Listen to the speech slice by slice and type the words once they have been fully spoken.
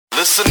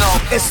Listen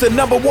up. It's the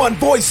number one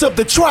voice of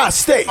the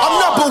tri-state.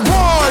 I'm number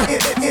one.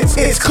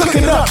 It's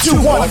Cook'N Up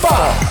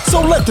 215. So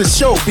let the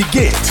show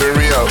begin. Turn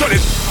me up.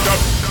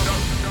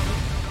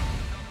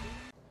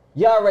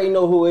 Y'all already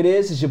know who it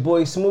is. It's your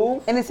boy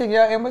Smooth. And it's your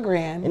girl Amber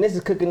Grand. And this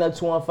is Cook'N Up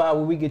 215,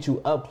 where we get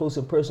you up close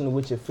and personal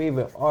with your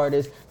favorite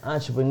artists,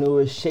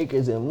 entrepreneurs,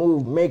 shakers, and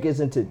move makers.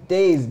 And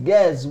today's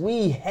guest,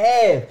 we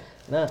have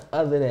none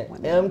other than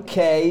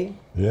MK.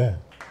 Yeah.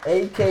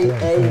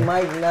 A.K.A.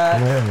 Mike Knox.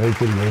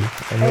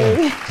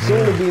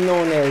 Soon to be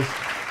known as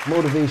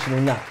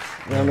Motivational Knox.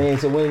 You know what I mean?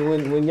 So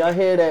when y'all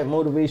hear that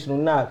Motivational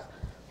Knox,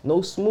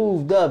 no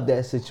Smooth dub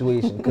that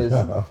situation. Because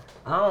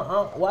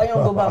why you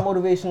don't go by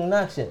Motivational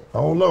Knox yet?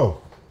 I don't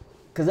know.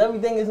 Because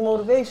everything is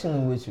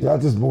motivational with you. Yeah, I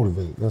just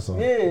motivate. That's all.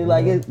 Yeah,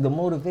 like it's the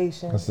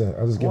motivation. That's it.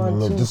 I just give One, them a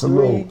little, two, just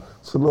three.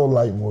 a little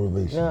light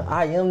motivation. Yeah,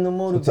 I am the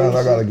motivation.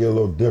 Sometimes I gotta get a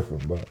little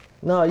different, but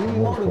no, you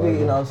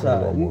motivating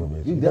outside.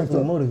 You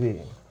definitely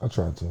motivating. I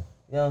try to. You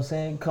know what I'm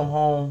saying? Come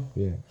home,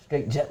 Yeah.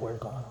 straight jet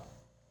work on.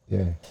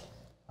 Yeah.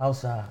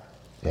 Outside.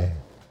 Yeah.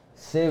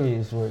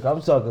 Serious work.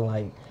 I'm talking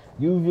like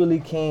you really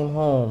came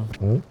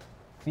home,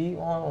 feet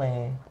on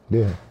land,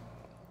 Yeah.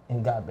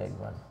 and got back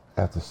running.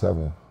 After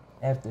 7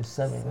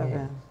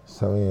 years.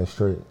 7 years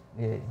straight.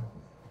 Yeah.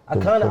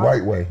 The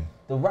right way.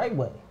 The right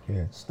way.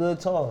 Yeah. Stood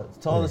tall. As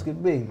tall as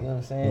could be. You know what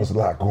I'm saying? There's a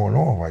lot going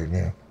on right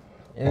now.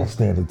 I'm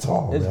standing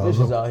tall. It's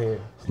vicious out here.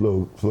 It's a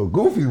little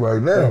goofy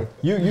right now.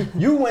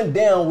 You went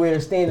down where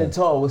standing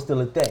tall was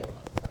still a thing.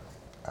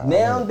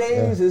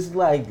 Nowadays, it's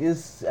like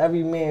it's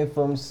every man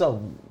for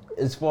himself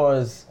as far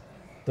as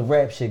the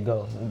rap shit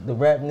goes. The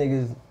rap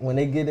niggas, when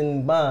they get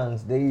in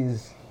bonds, they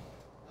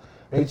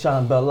try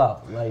and bail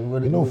out. Like For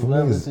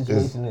me, the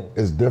situation is.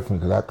 It's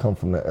different because I come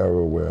from the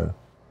era where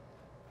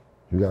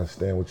you gotta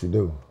stand what you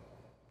do.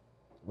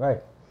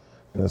 Right.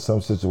 And in some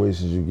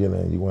situations you get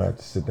in, you're gonna have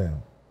to sit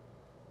down.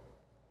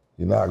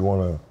 You're not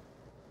gonna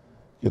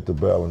get the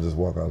bell and just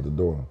walk out the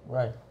door.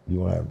 Right.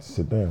 You're gonna have to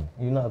sit down.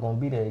 You're not gonna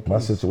be there. My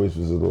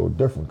situation was a little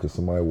different because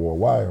somebody wore a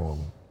wire on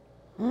me.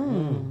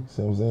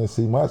 See what I'm saying?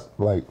 See, mine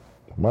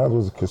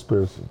was a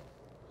conspiracy.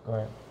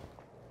 Right.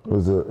 It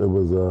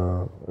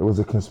was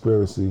a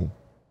conspiracy.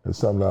 It's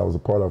something that I was a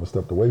part of and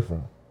stepped away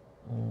from.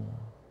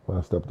 When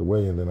I stepped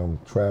away, and then I'm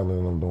traveling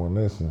and I'm doing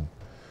this, and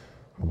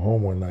I'm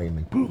home one night and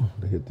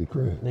they hit the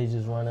crib. They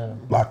just run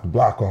out. Block the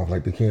block off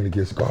like they came to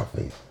get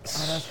Scarface.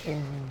 Oh, that's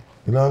crazy.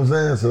 You know what I'm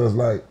saying? So it's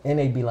like. And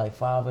they be like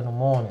 5 in the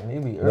morning. They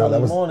be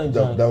early morning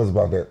joint. That was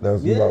about that. That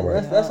was about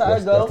right. That's how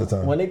it go. That's the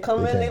time. When they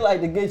come in, they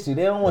like to get you.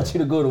 They don't want you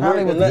to go to work.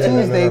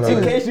 Tuesday too.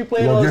 In case you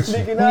plan on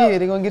sneaking out. Yeah,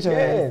 they gonna get your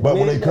ass. But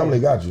when they come, they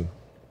got you.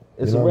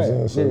 It's you know a what I'm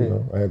wrap. saying?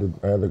 So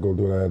I had to go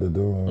do what I had to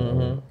do.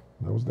 And,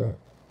 that was that.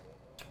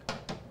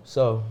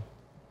 So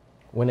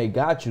when they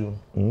got you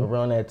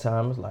around that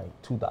time, it's like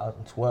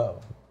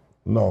 2012.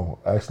 No,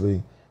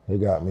 actually, they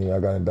got me. I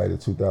got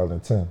indicted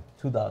 2010.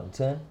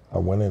 2010. I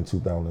went in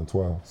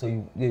 2012. So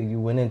you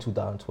went in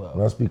 2012.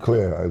 Let's be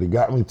clear. They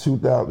got me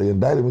 2000. They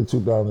indicted me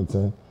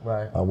 2010.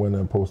 Right. I went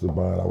in, posted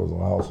bond. I was on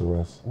house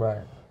arrest.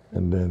 Right.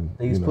 And then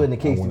They was putting the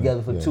case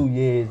together for 2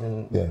 years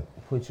and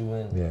put you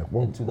in. Yeah.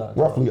 In 2012.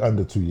 Roughly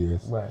under 2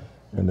 years. Right.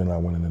 And then I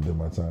went in and did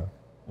my time.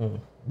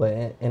 But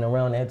and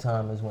around that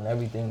time is when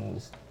everything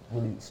was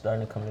really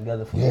starting to come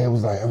together for you. Yeah, it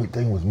was like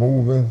everything was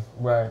moving.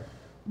 Right.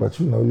 But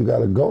you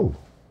gotta go.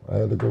 I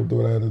had to go do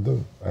what I had to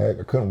do.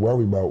 I couldn't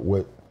worry about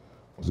what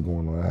was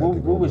going on.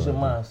 What was your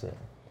mindset?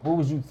 What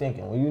was you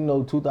thinking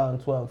when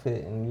 2012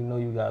 hit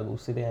and you gotta go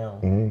sit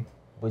down?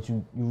 But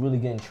you really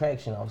getting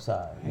traction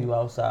outside. You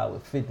outside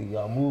with 50,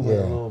 y'all moving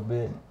a little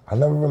bit. I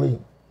never really,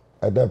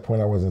 at that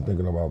point, I wasn't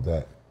thinking about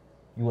that.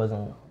 You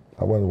wasn't.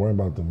 I wasn't worrying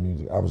about the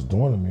music. I was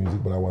doing the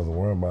music, but I wasn't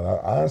worrying about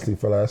it. I honestly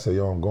felt like I said,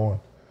 I'm going.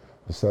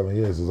 For 7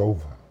 years, it's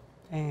over.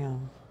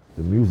 Damn.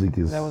 The music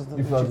is. That was the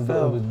You felt it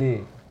was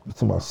dead.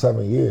 It's about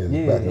 7 years,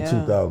 back in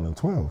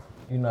 2012.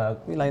 You know,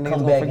 we like niggas come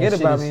gonna back forget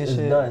and about shit me and is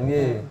shit. done,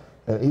 yeah.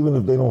 And even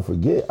if they don't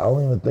forget, I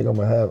don't even think I'm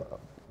gonna have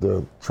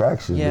the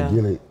traction to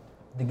get it.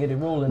 To get it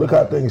rolling. Look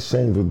how things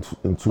changed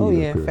in 2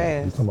 years. Oh yeah,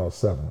 fast. You're talking about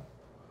 7.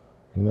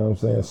 You know what I'm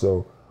saying?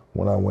 So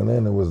when I went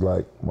in, it was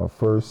like my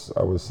first,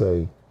 I would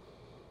say,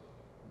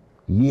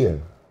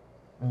 year.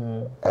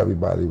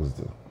 Everybody was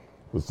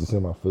just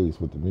in my face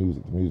with the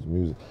music.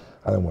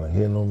 I didn't want to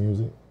hear no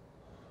music.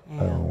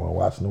 I didn't want to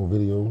watch no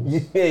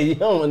videos. Yeah, you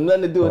don't want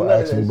nothing to do with nothing.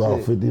 Don't ask me about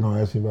 50, don't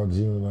ask me about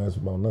Gina, don't ask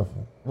me about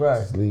nothing. Right.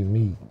 Just leave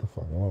me the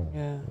fuck alone.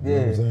 Yeah. You know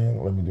what I'm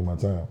saying? Let me do my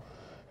time.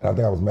 And I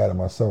think I was mad at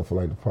myself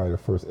for probably the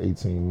first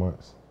 18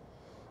 months.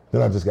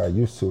 Then I just got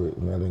used to it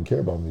and I didn't care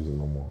about music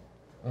no more.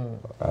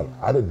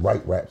 I didn't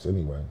write raps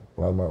anyway.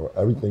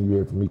 Everything you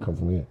hear from me come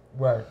from here.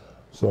 Right.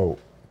 So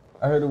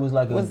I heard it was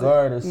like a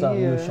guard or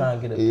something. You was trying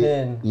to get a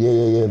pen.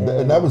 Yeah.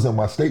 And that was in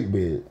my state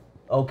bed.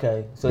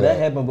 Okay, so that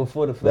happened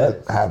before the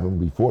feds. That happened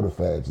before the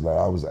feds. Like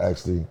I was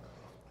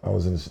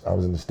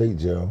in the state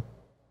jail,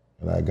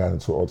 and I got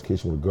into an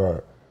altercation with a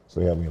guard, so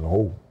they had me in a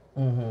hole.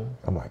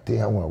 I'm like,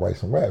 damn, I want to write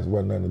some raps.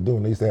 Wasn't nothing to do,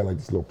 and they used to have like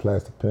these little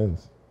plastic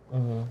pens.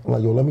 I'm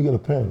like, yo, let me get a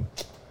pen.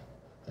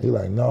 He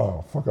like,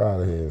 no, fuck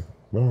out of here,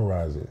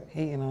 memorize it.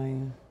 Hating on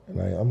you.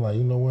 And I'm like,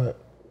 you know what?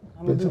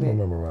 Bitch, I'm gonna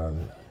memorize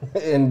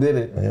it. And did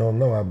it. And you don't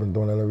know, I've been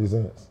doing that ever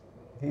since.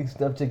 He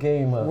stepped your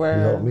game up. He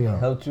helped me out.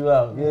 Helped you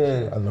out,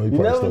 yeah. I know he you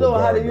probably never still know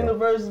how the guard,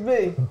 universe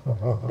be.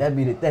 That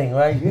be the thing,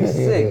 right? You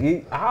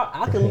sick.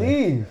 I can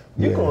leave.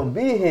 You gonna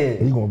be here.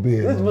 You gonna be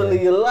here. This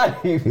really your life.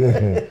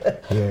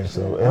 Yeah.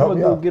 So I'm gonna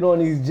go get on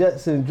these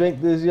jets and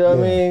drink this. You know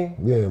what I mean?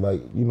 Yeah,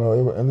 like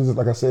and this is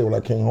like I said when I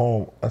came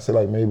home. I said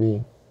like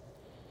maybe,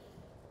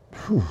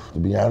 to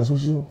be honest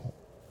with you,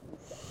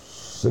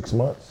 6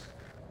 months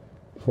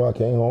before I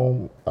came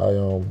home, I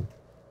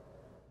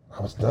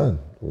was done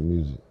with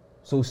music.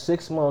 So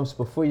 6 months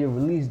before your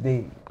release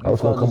date, I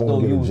was gonna come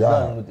home and get a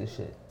job. Done with this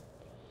shit.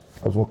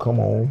 I was gonna come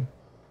home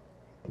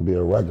and be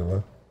a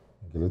regular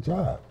and get a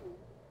job.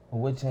 But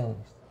what changed?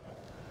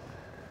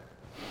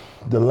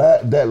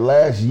 That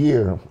last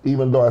year,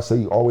 even though I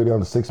say all the way down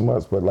to 6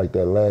 months, but like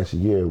that last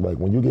year, like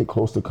when you get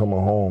close to coming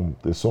home,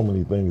 there's so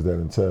many things that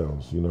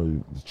entails. You know,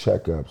 the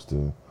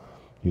checkups,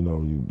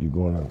 you're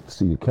going to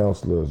see the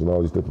counselors and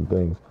all these different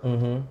things.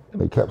 Mm-hmm.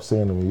 And they kept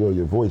saying to me, yo,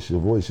 your voice, you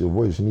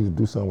need to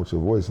do something with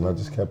your voice. And I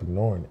just kept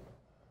ignoring it.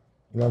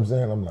 You know what I'm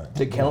saying? I'm like,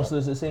 the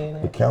counselors are saying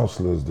that? The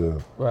counselors,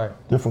 the right.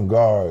 different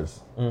guards,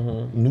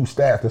 new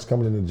staff that's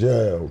coming into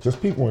jail, just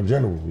people in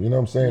general. You know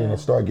what I'm saying?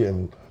 Yeah.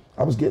 And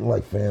I was getting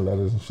like fan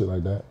letters and shit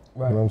like that.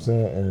 Right. You know what I'm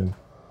saying? And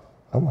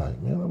I'm like,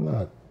 man, I'm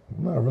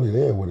not really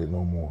there with it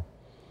no more.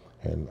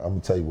 And I'm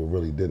gonna tell you what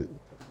really did it.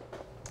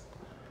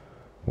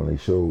 When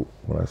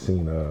I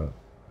seen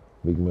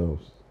Big Mills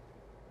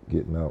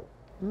getting out.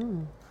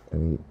 And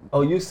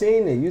you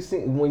seen it. You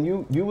seen when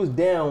you was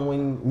down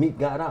when Meek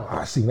got out.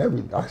 I seen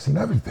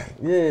everything.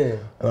 Yeah.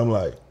 And I'm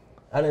like,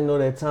 I didn't know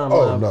that time.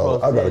 oh no,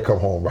 I gotta come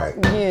home right.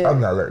 Yeah. I'm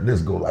not letting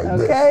this go like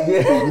this.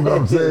 Yeah. You know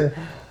what I'm saying?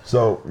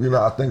 So,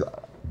 I think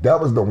that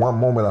was the one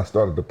moment I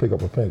started to pick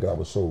up a pen. I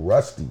was so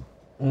rusty.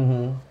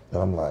 And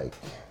I'm like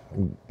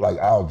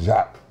I'll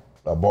jot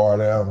a bar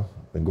down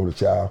and go to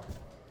chow.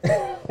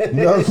 You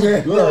know what I'm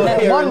saying?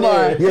 One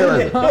bar.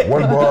 Yeah, like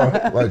one bar,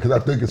 like, cause I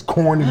think it's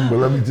corny, but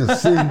let me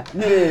just see.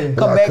 Yeah.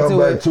 Come back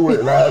to it,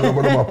 and I have to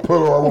put on my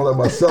pillow. I won't let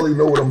my celly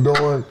know what I'm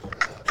doing.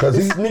 Cause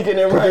He's sneaking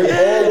it right.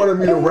 They all wanted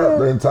me to rap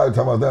the entire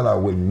time I was there. I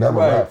would never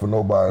rap for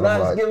nobody. And I'm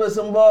just like, give us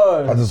some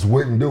bars. I just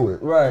wouldn't do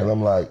it. Right. And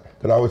I'm like,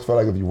 cause I always felt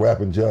like if you rap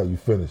in jail, you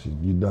finish,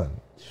 you're done.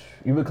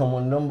 You become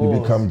one of them boys.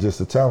 You become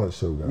just a talent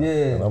show guy.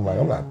 Yeah. And I'm like,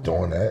 I'm not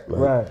doing that. Like,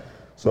 right.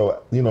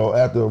 So,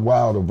 after a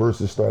while, the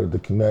verses started to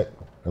connect,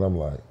 and I'm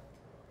like,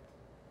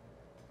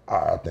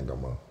 I think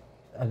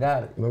I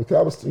got it.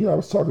 I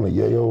was talking to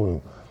Yayo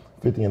and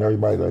 50 and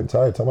everybody the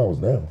entire time I was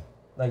down.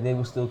 Like they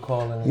were still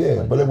calling. And Yeah,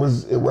 like but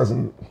that. it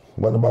wasn't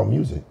about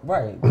music.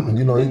 Right. They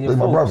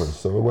my brothers,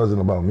 so it wasn't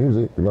about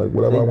music. Like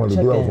whatever I wanted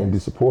to do, I was gonna be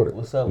supportive.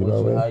 What's up with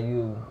you? How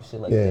you? Shit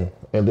like that.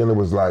 And then it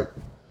was like,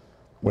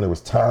 when it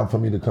was time for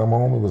me to come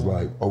home, it was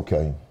like,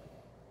 okay,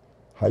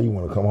 how you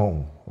want to come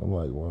home? I'm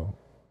like, well,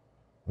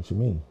 what you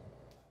mean?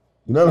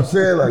 You know what I'm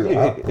saying?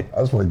 Like,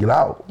 I just want to get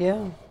out.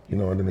 Yeah. And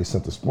then they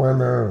sent the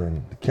sprinter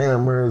and the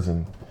cameras,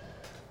 and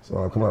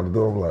so I come out the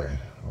door, I'm like,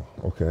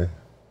 oh, okay.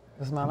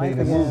 That's my life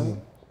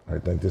again. I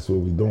think this is what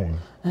we doing.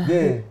 Yeah.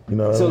 You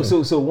know what I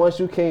mean? So once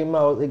you came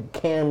out, the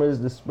cameras,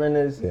 the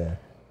sprinters, Yeah.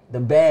 the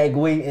bag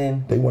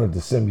waiting. They wanted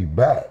to send me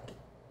back.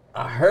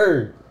 I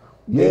heard.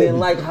 Yeah, they didn't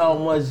like how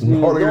much you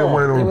No, were they didn't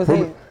doing. want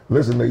to.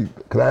 Listen,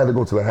 cause I had to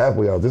go to the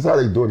halfway house. This is how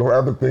they do it. Don't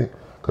ever think,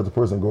 cause the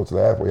person goes to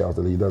the halfway house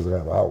that he doesn't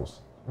have a house.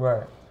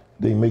 Right.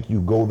 They make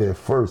you go there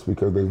first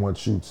because they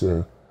want you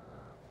to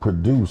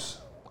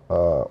produce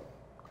a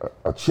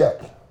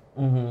check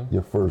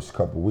your first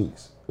couple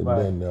weeks, and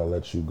then they'll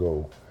let you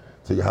go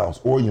to your house,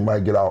 or you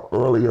might get out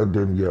earlier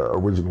than your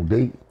original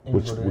date,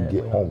 which would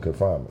get home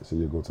confinement. So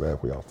you go to the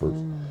halfway house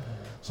first.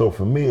 So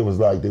for me, it was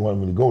like they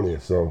wanted me to go there.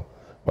 So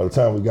by the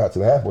time we got to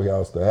the halfway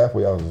house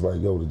was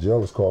like, yo, the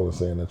jail is calling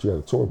saying that you had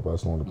a tour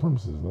bus on the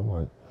premises. And I'm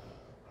like,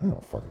 I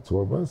don't fucking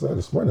tour bus. I had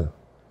a sprinter.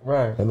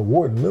 Right. And the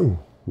warden knew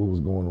what was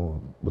going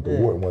on, but the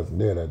warden wasn't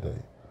there that day.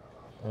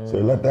 So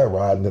they let that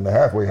ride, and then the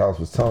halfway house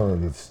was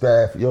telling the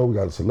staff, yo, we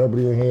got a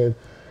celebrity in here.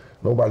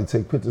 Nobody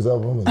take pictures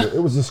of them. And it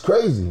was just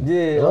crazy.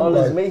 Yeah, all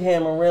this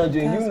mayhem around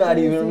you, and you're not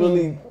even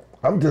really...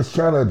 I'm just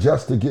trying to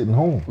adjust to getting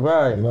home.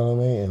 Right. You know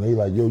what I mean? And they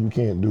like, yo, you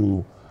can't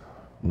do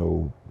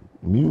no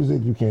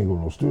music, you can't go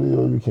to no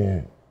studio, you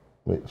can't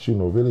shoot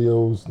no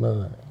videos,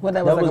 none of that. Well,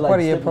 that was like a part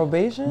of your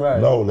probation? Right.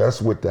 No,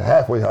 that's what the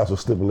halfway house was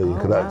stipulating.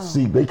 Because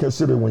they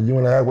consider when you're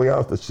in the halfway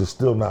house that you're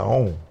still not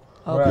home.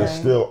 Okay. You're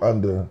still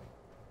under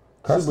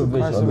custody,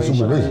 under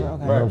supervision.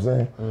 Okay. You know what I'm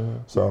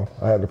saying? So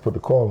I had to put the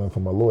call in for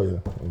my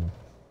lawyer.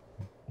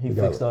 He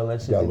fixed all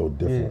that shit. Got a little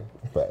different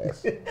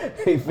fast.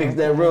 He fixed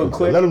that real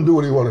quick. Let him do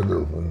what he want to do.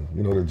 And,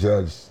 the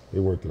judge, he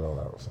worked it all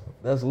out. So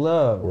that's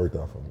love. It worked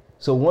out for me.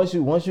 So once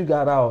you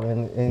got out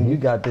and you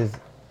got this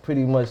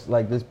pretty much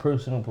like this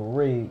personal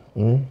parade,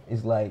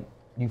 it's like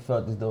you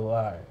felt as though,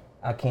 all right,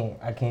 I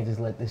can't just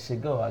let this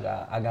shit go.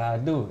 I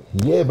gotta do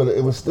it. Yeah, but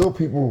it was still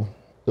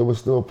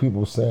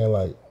people saying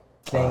like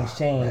things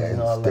change man,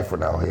 and all it's that.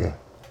 different out here.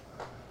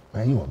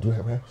 Man, you won't do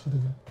that, man.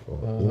 You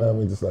know what I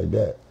mean? Just like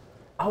that.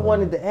 I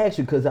wanted to ask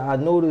you because I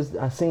noticed,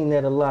 I seen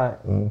that a lot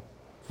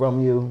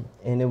from you,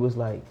 and it was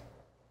like,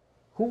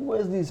 who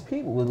was these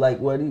people?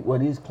 Were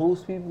these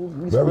close people?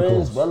 These Very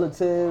friends, close.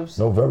 relatives?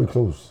 No, very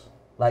close.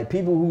 Like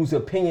people whose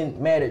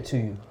opinion mattered to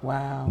you.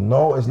 Wow.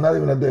 No, it's not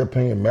even that their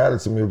opinion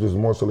mattered to me. It was just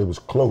more so they was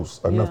close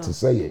enough to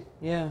say it.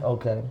 Yeah.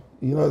 Okay.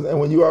 You know, and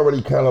when you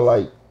already kind of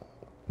like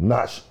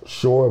not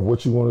sure of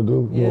what you want to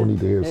do, you don't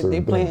need to hear certain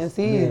They planting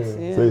things. seeds.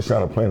 Yeah. So they're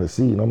trying to plant a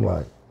seed, and I'm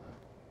like,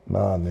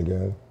 nah,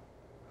 nigga,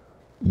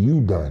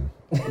 you done.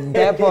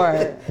 That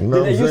part. You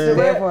know what I'm saying?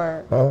 That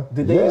part. Huh?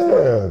 Did they used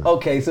to?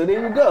 Okay, so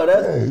there you go.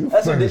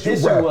 That's what the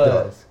issue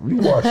was. You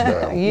watch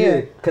that.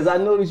 Yeah, because I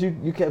noticed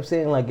you kept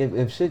saying like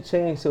if shit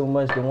changed so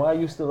much, then why are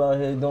you still out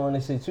here doing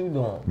the shit you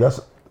doing?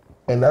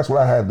 That's what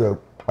I had to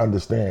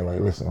understand.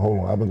 Like, listen, hold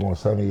on, I've been going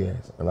 7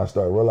 years, and I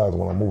started realizing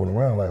when I'm moving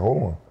around, like,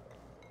 hold on,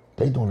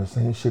 they doing the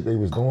same shit they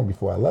was doing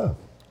before I left.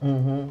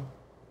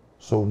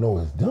 So no,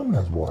 it's them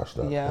that's washed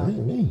up. Yeah. It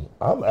ain't me.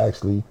 I'm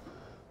actually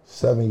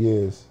 7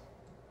 years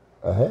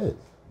ahead.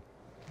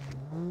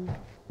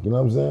 You know what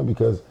I'm saying?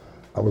 Because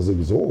I was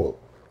absorbed.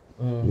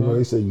 You know,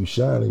 they say you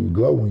shine and you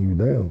glow when you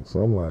down.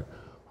 So I'm like,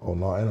 oh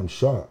no, and I'm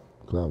sharp.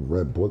 Because I've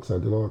read books, I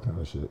did all kind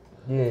of shit.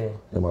 Yeah.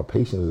 And my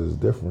patience is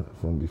different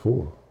from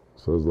before.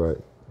 So it's like,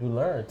 you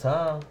learn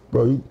time.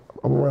 bro,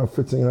 I'm around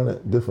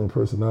 1,500 different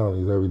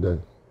personalities every day.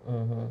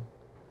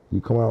 You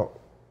come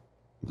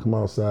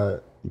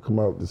outside, you come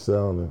out the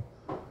cell and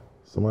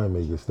somebody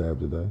may get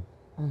stabbed today.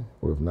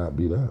 Or if not,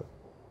 beat up.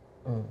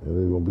 And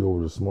it's going to be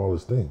over the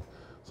smallest thing.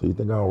 So you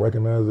think I don't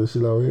recognize this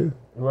shit out here?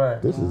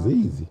 Right. This is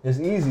easy. It's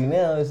easy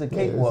now. It's a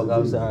cakewalk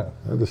outside.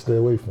 I have to stay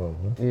away from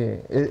it. Yeah,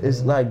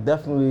 it's like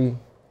definitely.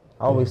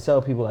 I always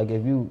tell people like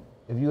if you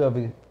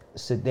ever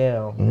sit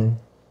down,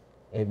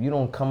 if you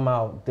don't come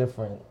out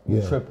different,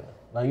 you're tripping.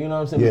 Like you know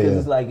what I'm saying? Because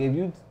it's like if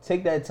you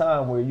take that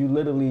time where you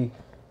literally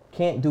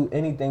can't do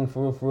anything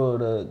for real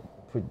to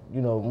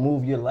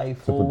move your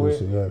life forward.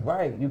 Produce it,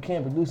 Right. You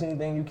can't produce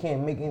anything. You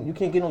can't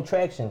get no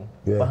traction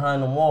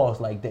behind them walls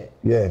like that.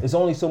 Yeah. It's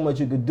only so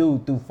much you could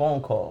do through phone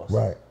calls.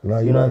 Right. No,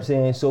 you know what I'm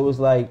saying? So it's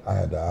like. I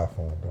had the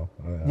iPhone though.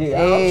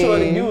 Yeah, I'm sure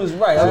that you was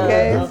right.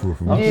 Okay. I'm sure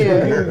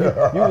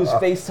you was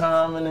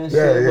FaceTiming and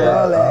shit.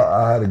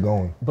 I had it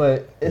going.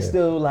 But it's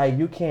still like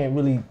you can't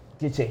really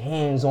get your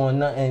hands on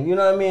nothing. You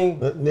know what I mean?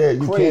 Yeah,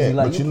 you crazy. can't.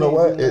 Like, but you know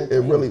what?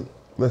 It really,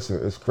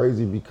 listen, it's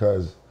crazy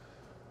because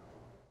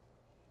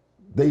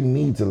they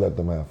need to let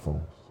them have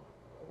phones.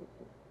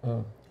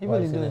 You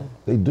really do.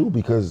 They do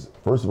because,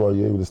 first of all,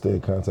 you're able to stay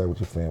in contact with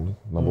your family,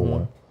 number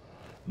one.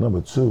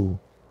 Number two,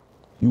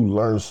 you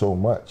learn so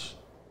much.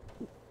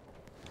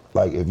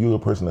 Like, if you're a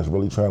person that's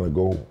really trying to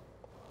go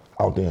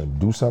out there and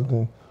do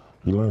something,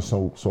 you learn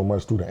so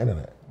much through the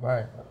internet.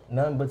 Right.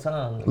 Nothing but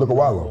time. Look at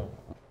Wallow.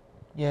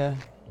 Yeah.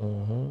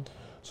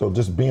 So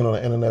just being on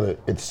the internet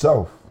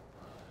itself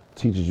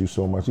teaches you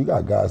so much. You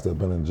got guys that have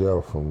been in jail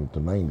from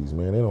the 90s,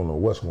 man. They don't know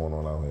what's going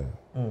on out here.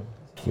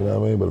 You know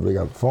what I mean? But if they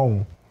got a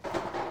phone,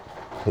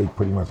 they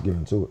pretty much get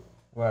into it.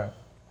 Right.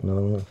 You know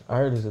what I mean? I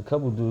heard there's a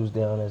couple dudes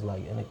down that's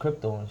like in the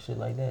crypto and shit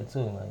like that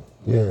too.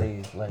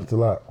 Like It's a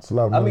lot. It's a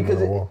lot of money. I mean,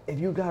 because if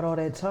you got all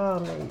that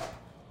time, man,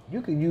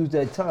 you could use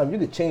that time. You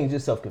could change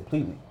yourself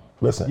completely.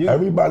 Listen,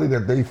 everybody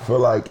that they feel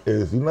like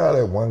is, you know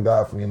that one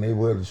guy from your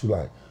neighborhood that you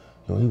like,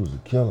 yo, he was a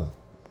killer.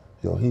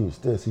 Yo, he was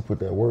this. He put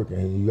that work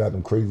in. You got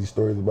them crazy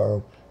stories about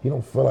him. He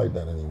don't feel like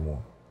that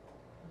anymore.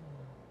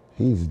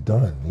 He's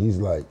done. He's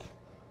like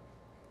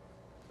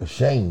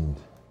ashamed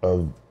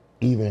of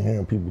even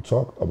hearing people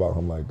talk about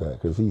him like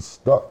that because he's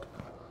stuck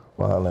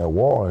behind that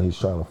wall and he's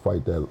trying to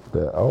fight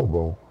that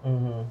elbow.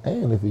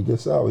 And if he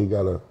gets out, he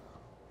gotta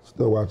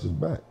still watch his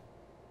back.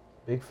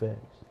 Big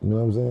facts. You know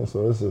what I'm saying?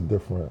 So it's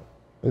different,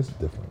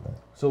 man.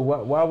 So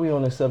while we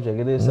on this subject,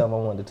 it is something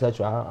I wanted to touch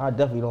on. I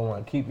definitely don't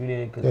want to keep you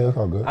there because that's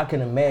all good. I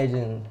can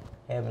imagine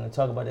having to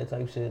talk about that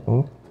type of shit.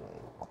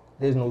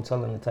 There's no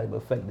telling the type of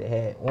effect it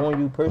had on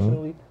you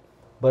personally.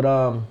 But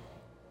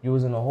you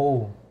was in a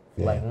hole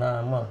for like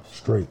 9 months.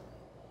 Straight.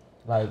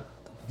 Like,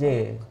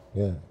 yeah.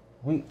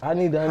 I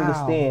need to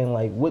understand,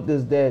 like, what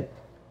does that,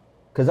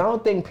 because I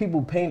don't think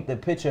people paint the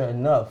picture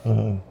enough.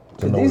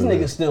 Because these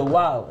niggas still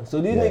wild.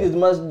 So these niggas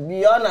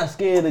y'all not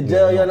scared of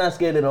jail, y'all not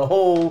scared of the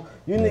hole.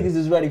 You niggas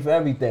is ready for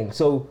everything.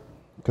 So,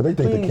 because they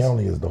think the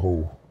county is the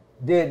hole.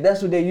 Yeah,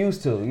 that's what they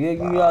used to.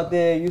 You out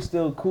there, you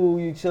still cool,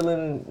 you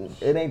chilling,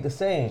 it ain't the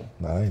same.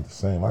 Nah, it ain't the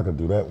same. I could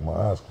do that with my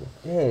eyes closed.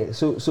 Yeah,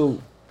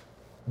 so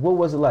what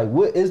was it like?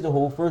 What is the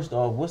hole, first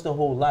off? What's the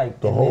hole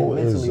like? The hole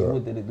is,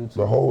 what did it do to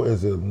the you? hole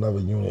is another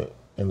unit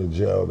in the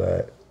jail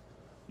that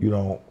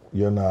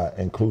you're not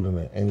including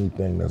in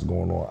anything that's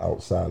going on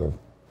outside of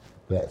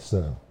that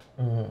cell.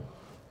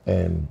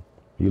 And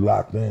you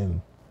locked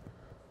in,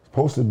 it's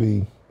supposed to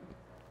be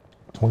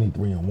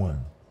 23 and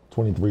 1,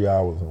 23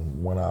 hours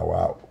and 1 hour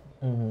out.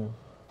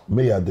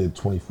 Me, I did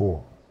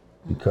 24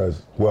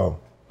 because, well,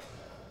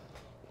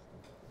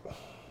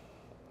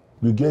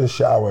 you get a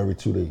shower every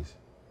 2 days.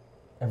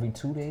 Every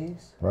 2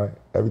 days? Right?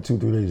 Every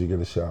 2-3 days you get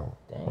a shower.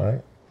 Dang.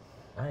 Right?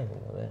 I didn't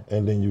know that.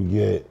 And then you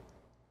get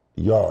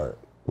yard,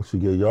 which you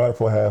get yard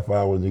for a half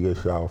hour and you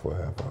get shower for a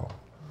half hour.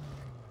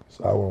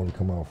 So I would only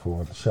come out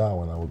for the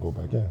shower and I would go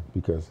back in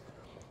because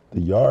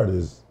the yard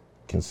is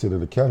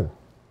considered a kennel.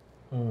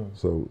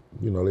 So,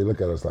 you know, they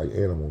look at us like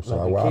animals. So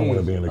Like I want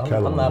to be in the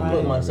kennel. I'm not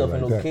putting myself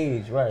in like no that.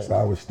 cage, right? So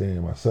I would stay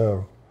in my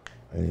cell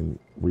and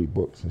read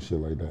books and shit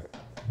like that.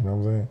 You know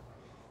what I'm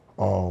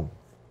saying?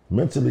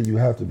 Mentally, you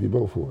have to be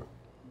built for it.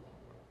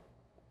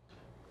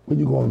 Where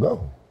you gonna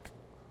go?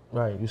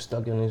 Right, you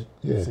stuck in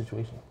this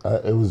situation.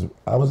 I was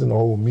in the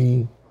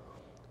whole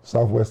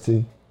Southwest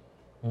T.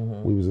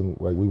 We was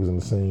in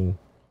the same.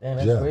 Damn,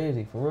 that's jail.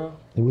 crazy, for real.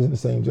 He was in the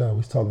same job. We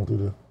was talking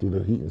through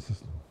the heating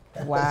system.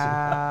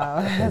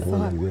 Wow. That's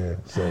Yeah.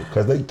 So,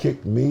 because they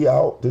kicked me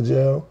out the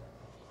jail,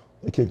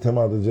 they kicked him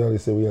out the jail. They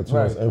said we had too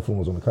much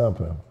influence on the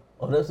compound.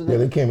 Oh, that's what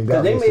They came and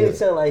got me. Because they made it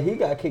sound like he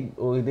got kicked,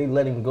 or they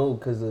let him go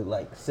because of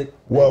like sick.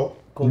 Well,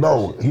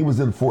 no, shit. he was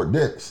in Fort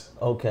Dix.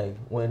 Okay,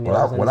 when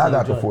I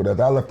got to Fort Dix,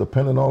 I left the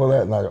pen and all of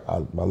that,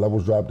 and my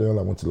levels dropped down.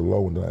 I went to the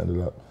low, and then I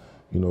ended up,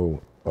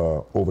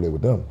 over there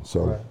with them.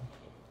 So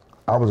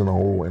I was in a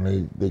hole,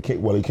 and they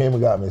came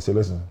and got me and said,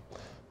 "Listen,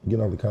 get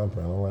off the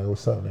compound." I'm like,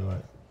 "What's up?" They're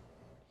like,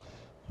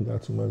 "You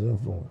got too much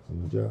influence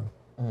in the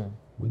job.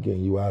 We're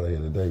getting you out of here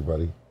today,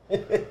 buddy."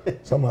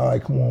 So I'm like, "All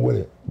right, come on with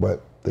it."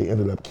 But they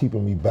ended up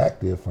keeping me back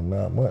there for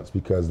 9 months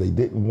because they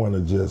didn't want to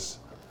just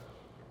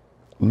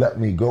let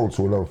me go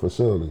to another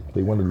facility.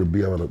 They wanted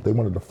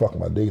to fuck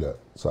my date up,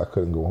 so I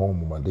couldn't go home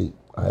with my date.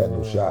 I had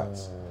no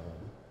shots.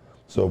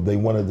 So they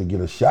wanted to get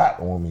a shot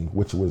on me,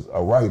 which was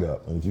a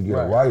write-up. And if you get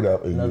a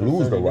write-up and you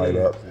lose the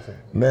write-up,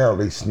 now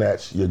they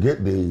snatch your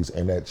good days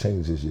and that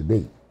changes your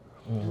date.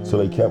 So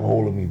they kept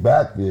holding me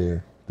back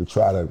there to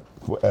try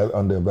to,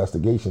 under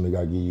investigation, they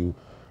got to give you,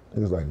 I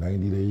think it's like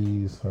 90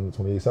 days,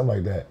 120 days, something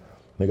like that.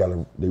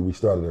 They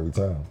restarted every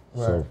time.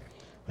 So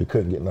they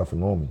couldn't get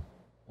nothing on me.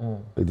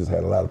 They just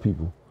had a lot of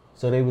people.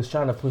 So they was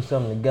trying to put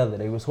something together.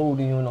 They was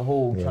holding you in a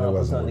hole, trying to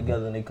put something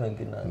together, and they couldn't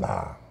get nothing.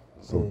 Nah.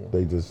 So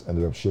they just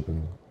ended up shipping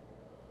me.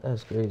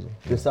 That's crazy.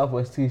 Did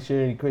Southwest T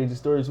share any crazy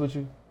stories with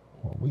you?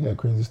 Well, we had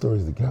crazy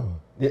stories together.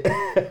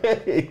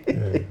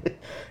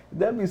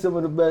 That'd be some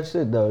of the best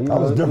shit, though. I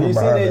was different you see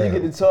behind that, that. you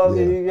get to talk,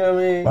 you know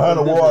what I mean? Behind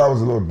the wall, I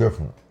was a little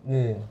different.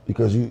 Yeah.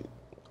 Because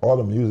all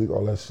the music,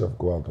 all that stuff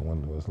go out the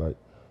window. It's like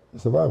a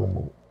survival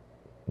mode.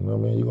 You know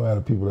what I mean? You're going to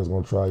have the people that's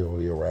going to try you,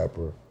 or you're a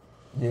rapper.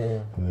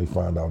 Yeah. And they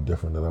find out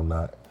different that I'm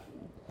not.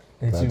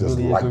 That I you just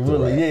really like is the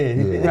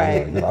really, rap.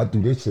 Right. You know, I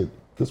do this shit.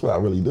 This is what I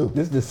really do.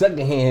 This is the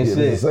second hand Yeah,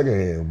 shit. this is the second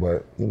hand,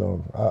 but,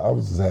 I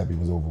was just happy it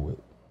was over with.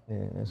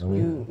 Yeah, that's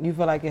You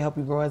feel like it helped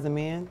you grow as a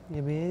man,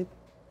 your bid?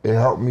 It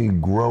helped me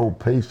grow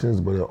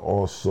patience, but it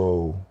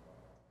also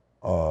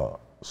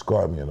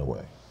scarred me in a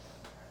way.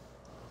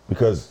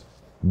 Because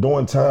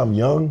during time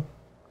young,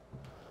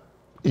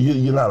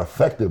 you're not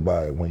affected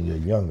by it when you're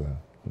younger.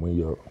 When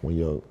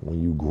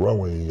you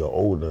grow and you're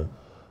older,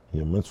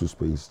 your mental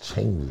space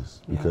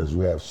changes because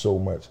you have so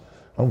much.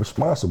 I'm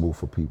responsible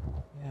for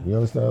people. Yeah. You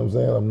understand what I'm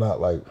saying? I'm not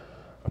like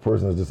a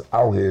person that's just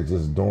out here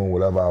just doing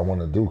whatever I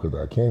want to do because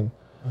I can.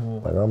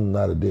 Like, I'm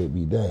not a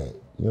deadbeat dad.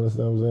 You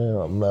understand what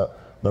I'm saying?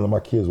 None of my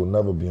kids will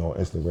never be on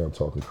Instagram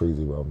talking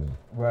crazy about me.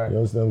 Right. You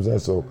understand what I'm saying?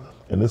 So,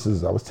 and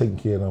I was taking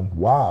care of them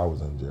while I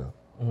was in jail.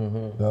 You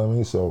know what I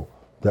mean? So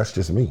that's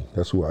just me.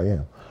 That's who I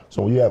am.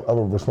 So when you have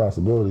other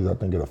responsibilities, I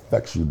think it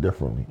affects you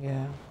differently.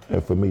 Yeah.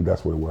 And for me,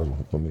 that's what it was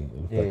for me.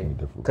 It affected me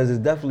differently. Because it's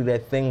definitely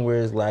that thing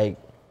where it's like,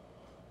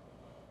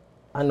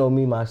 I know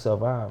me,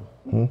 myself,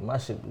 my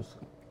shit was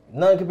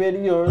nothing compared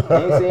to yours.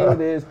 I ain't saying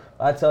it is.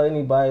 I tell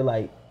anybody,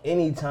 like,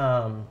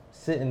 anytime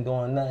sitting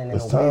doing nothing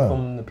and away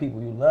from the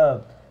people you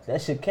love,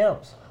 that shit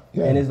counts.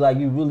 Yeah. And it's like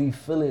you really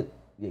feel it.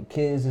 Your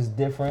kids is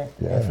different.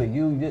 Yeah. And for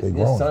you,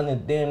 your son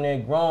is damn near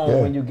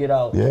grown when you get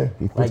out. Yeah,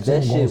 he's 15, like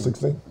that shit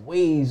 16.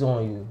 weighs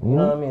on you. You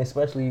know what I mean?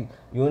 Especially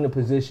you're in a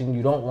position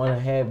you don't want to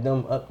have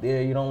them up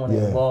there. You don't want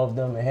to involve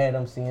them and have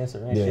them seeing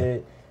certain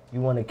shit. You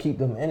want to keep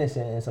them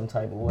innocent in some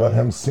type of way. But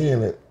him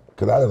seeing it,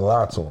 because I didn't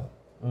lie to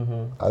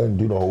him. I didn't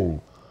do the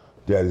whole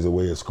daddy's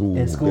away at school.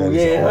 At school,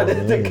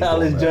 the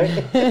college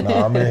joint.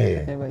 Nah, I'm in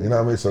here. You know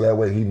what I mean? So that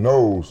way he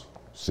knows,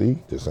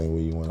 see, this ain't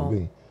where you want to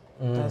be.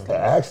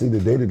 Actually, the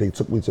day that they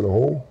took me to the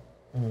hole,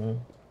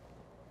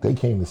 they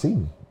came to see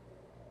me.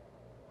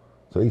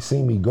 So they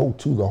seen me go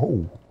to the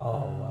hole. Oh,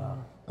 wow.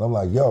 And I'm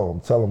like, yo,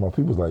 I'm telling my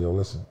people, like, yo,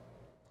 listen,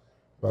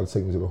 about to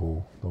take me to the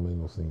hole. Don't make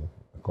no scene.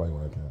 I'll call you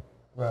when I can.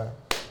 Right.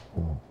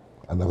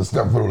 I never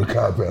stepped foot on the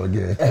compound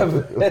again.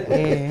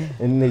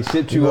 And they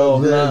shipped you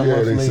off 9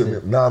 months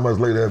later. 9 months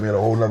later, had me in a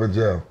whole nother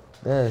jail.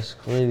 That's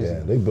crazy. Yeah,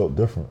 they built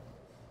different.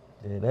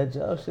 Yeah, that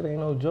jail shit ain't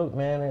no joke,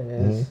 man.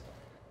 It's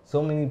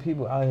so many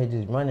people out here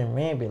just running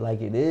rampant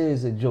like it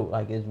is a joke.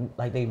 Like it's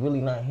like they really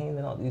not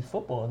handing out these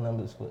football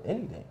numbers for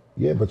anything.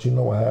 Yeah, but you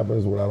know what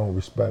happens? What I don't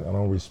respect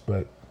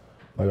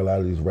like a lot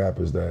of these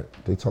rappers that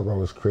they talk all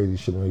this crazy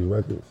shit on these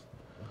records.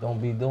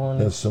 Don't be doing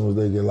it. As soon as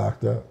they get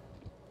locked up,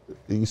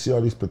 you see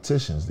all these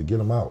petitions to get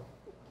them out.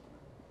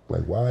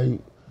 Like, why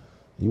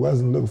you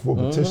wasn't looking for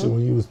a petition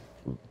when you was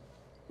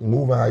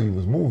moving how you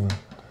was moving.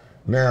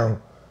 Now,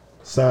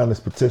 sign this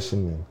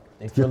petition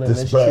and get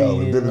this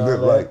spell.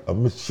 And like,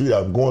 I'm mistreated.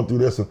 I'm going through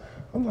this. And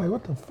I'm like,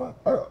 what the fuck?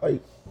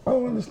 I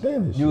don't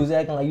understand this. You was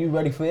acting like you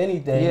ready for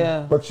anything.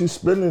 Yeah. But you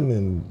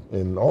spending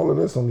and all of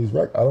this on these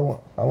records.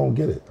 I don't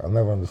get it. I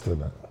never understood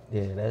that.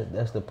 Yeah,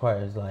 that's the part.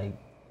 It's like,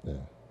 Yeah.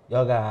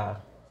 y'all gotta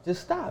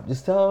just stop.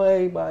 Just tell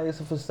everybody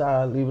it's a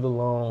facade. Leave it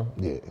alone.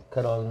 Yeah.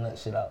 Cut all the nut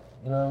shit out.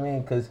 You know what I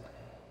mean? Because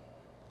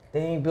they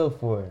ain't built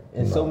for it.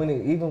 And so many,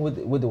 even with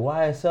the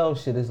YSL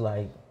shit, it's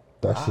like,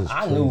 That's just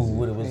I crazy. knew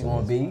what it was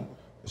gonna be.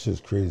 It's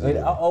just crazy. And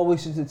I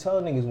always used to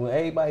tell niggas when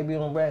everybody be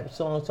on rap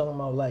songs talking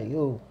about like,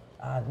 yo,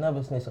 I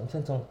never snitch on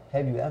 10 tones.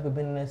 Have you ever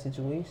been in that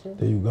situation?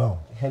 There you go.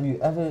 Have you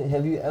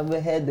ever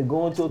had to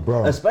go into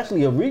Bro.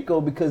 especially a RICO,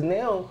 because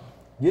now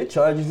your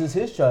charges is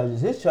his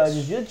charges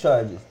your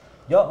charges.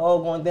 Y'all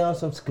all going down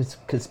some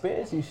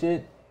conspiracy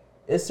shit.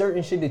 It's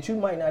certain shit that you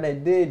might not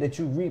have did that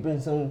you reaping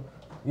some,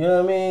 you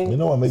know what I mean? You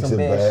know what makes Some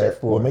it bad? shit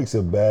for What it. makes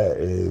it bad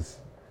is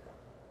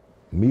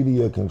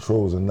media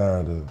controls a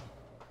narrative.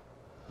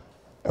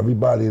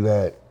 Everybody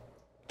that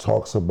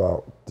talks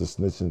about the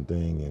snitching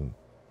thing and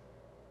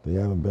they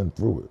haven't been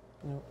through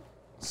it.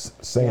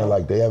 Saying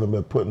like they haven't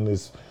been put in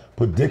this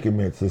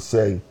predicament to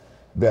say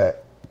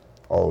that,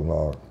 oh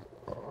no,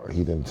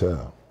 he didn't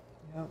tell.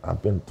 Yep.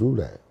 I've been through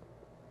that.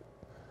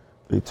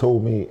 They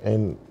told me,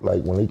 and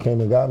like when they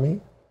came and got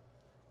me,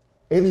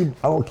 I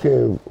don't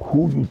care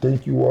who you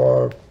think you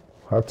are,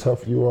 how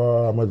tough you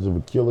are, how much of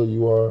a killer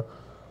you are.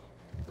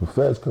 The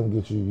feds come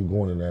get you, you're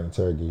going in that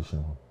interrogation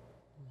room.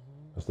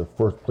 That's the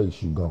first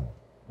place you go.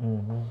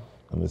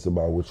 And it's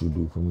about what you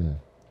do from there.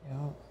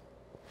 Yep.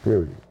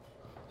 Period.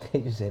 He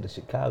just had a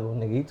Chicago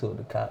nigga. He told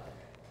the cop,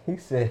 he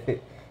said,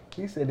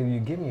 if you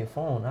give me a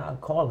phone, I'll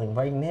call him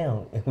right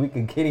now and we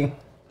can get him.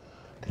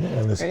 Yeah,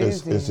 and it's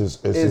Crazy.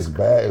 just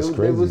bad. It's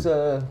crazy. It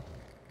was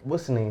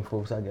what's the name,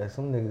 folks? I guess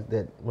some niggas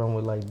that run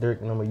with like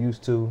Dirk and I'm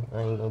used to. I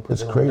ain't gonna put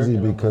It's that on crazy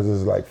Dirk and because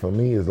it's like, for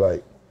me, it's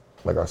like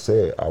I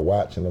said, I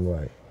watch and I'm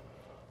like,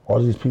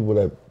 all these people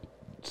that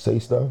say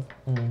stuff,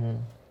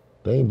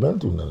 they ain't been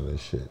through none of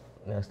this shit.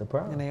 that's the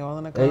problem. And they all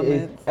in the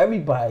comments.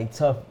 Everybody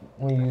tough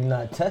when you're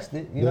not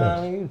tested. You know Yeah. what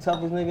I mean? You the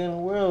toughest nigga in the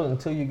world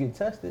until you get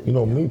tested. You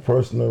know, me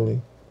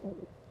personally,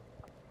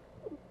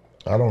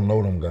 I don't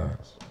know them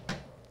guys.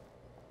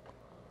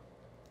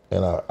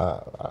 And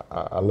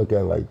I look at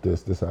it like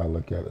this. This is how I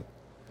look at it.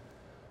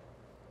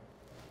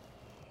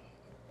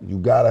 You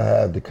gotta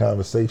have the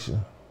conversation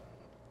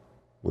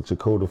with your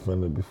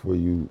co-defendant before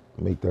you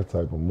make that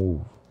type of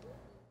move.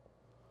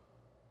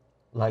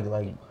 Like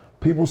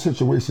People's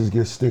situations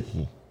get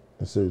sticky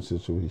in certain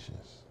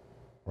situations,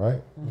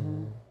 right?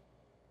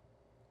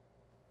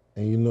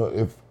 And you know,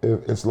 if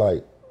it's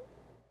like,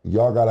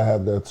 y'all gotta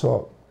have that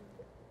talk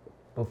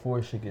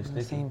before shit gets On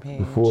the sticky. same page.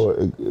 before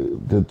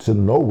to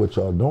know what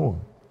y'all doing.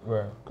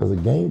 Right. Because a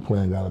game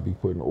plan got to be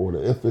put in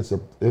order if it's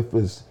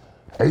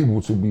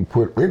able to be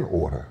put in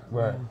order.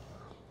 Right.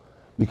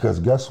 Because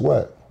guess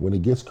what? When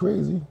it gets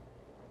crazy,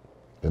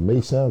 it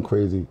may sound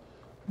crazy,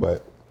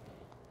 but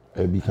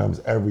it becomes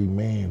every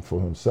man for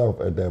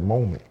himself at that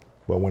moment.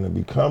 But when it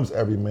becomes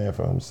every man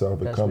for himself,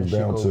 That's it comes when shit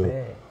down go to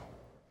bad.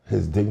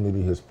 his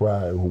dignity, his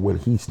pride, and what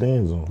he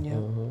stands on. Yeah.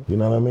 You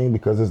know what I mean?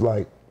 Because it's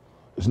like,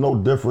 it's no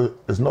different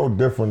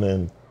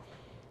than,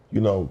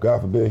 you know, God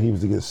forbid he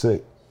was to get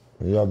sick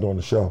and y'all doing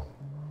the show.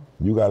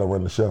 You got to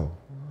run the show.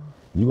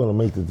 You're going to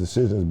make the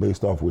decisions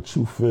based off what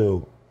you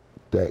feel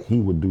that he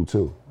would do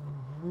too.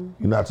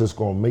 You're not just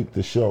going to make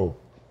the show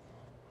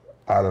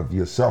out of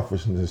your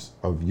selfishness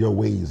of your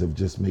ways of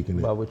just making it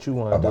About what you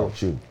want to do.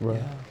 about you.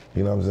 Right.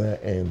 You know what I'm saying?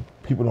 And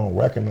people don't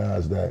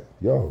recognize that,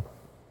 yo,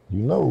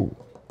 you know,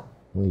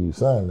 when you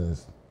sign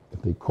this,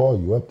 if they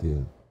call you up there,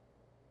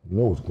 you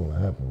know what's going to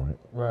happen, right?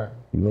 Right.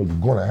 You know you're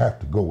going to have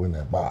to go in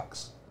that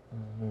box.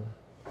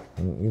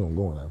 And you don't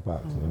go in that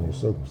box in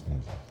those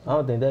circumstances. I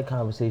don't think that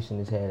conversation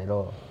is had at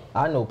all.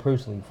 I know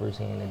personally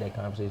firsthand that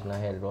conversation I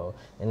had at all,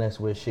 and that's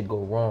where shit go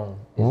wrong.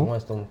 Is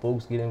once them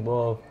folks get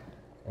involved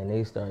and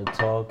they start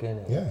talking,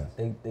 and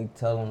Yeah. they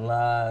tell them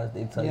lies,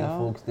 they tell Yeah. you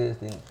folks this,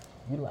 and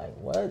you like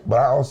what? But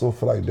I also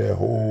feel like that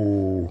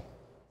whole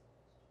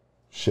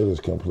shit is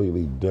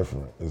completely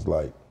different. It's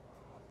like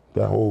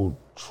that whole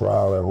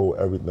trial, that whole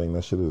everything,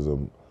 that shit is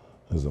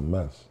a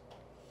mess.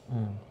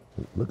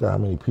 Look at how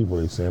many people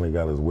they saying they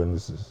got as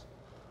witnesses.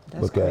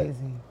 That's look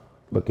crazy.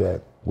 Look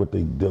at what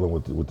they dealing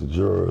with the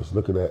jurors.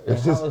 Look at that.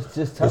 It's And how it's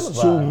just it's too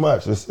televised.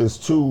 much. It's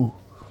too.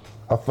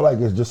 I feel like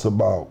it's just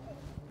about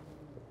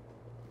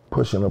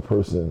pushing a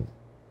person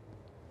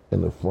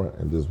in the front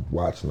and just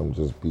watching them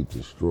just be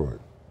destroyed.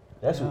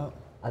 That's what,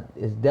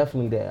 it's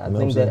definitely that. I You know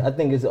think what I'm that I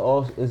think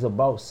it's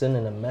about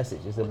sending a message.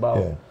 It's about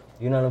Yeah.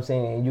 you know what I'm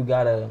saying. And you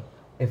gotta,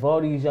 if all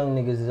these young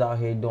niggas is out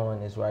here doing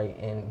this right,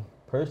 and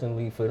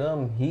personally for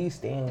them, he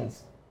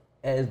stands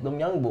as them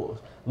young boys,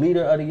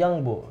 leader of the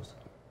young boys.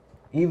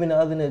 Even the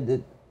other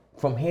than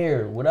from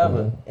here,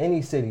 whatever,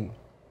 any city.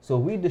 So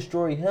if we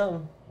destroy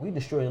him, we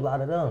destroy a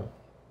lot of them,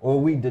 or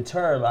we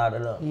deter a lot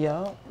of them.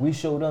 Yeah. We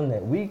show them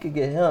that we could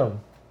get him.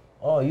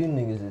 Oh, you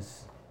niggas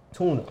is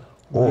tuna.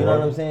 Or- you know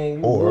what I'm saying?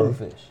 You or- little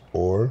fish.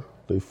 Or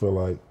they feel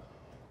like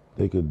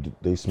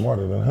they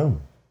smarter than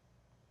him.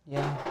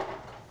 Yeah.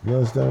 You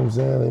understand what I'm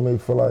saying? They may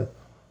feel like,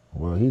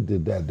 well, he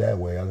did that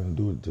way. I didn't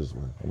do it this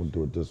way. I'm gonna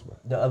do it this way.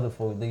 The other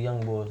folk, the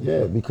young boys.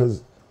 Yeah,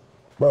 because,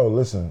 bro,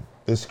 listen,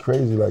 it's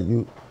crazy. Like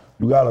you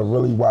gotta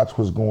really watch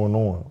what's going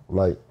on.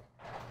 Like,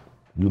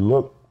 you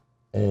look,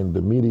 and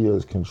the media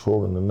is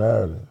controlling the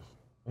narrative.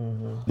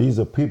 These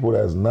are people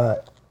they're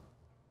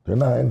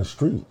not in the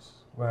streets.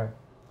 Right.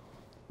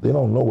 They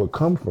don't know what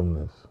come from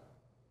this.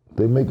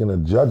 They're making a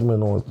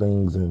judgment on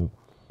things, and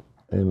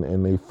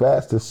they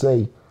fast to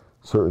say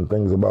certain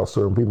things about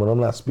certain people. And I'm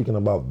not speaking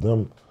about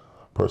them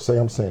per se.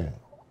 I'm saying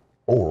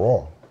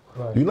overall.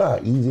 Right. You know how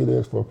easy it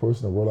is for a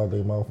person to roll out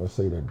their mouth and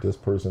say that this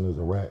person is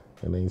a rat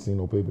and they ain't seen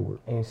no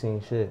paperwork? Ain't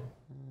seen shit.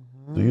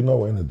 Do you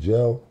know in the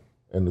jail,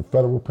 in the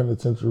federal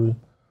penitentiary,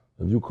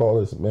 if you call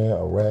this man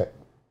a rat,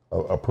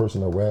 a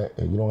person a rat,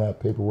 and you don't have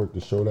paperwork to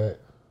show that,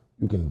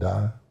 you can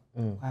die.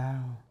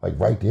 Wow. Like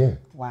right there.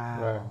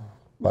 Wow. Right.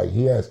 Like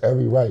he has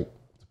every right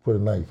to put a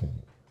knife in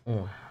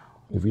you.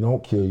 If he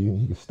don't kill you,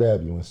 he can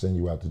stab you and send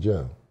you out to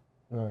jail.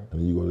 Right. And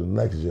then you go to the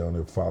next jail and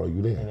they'll follow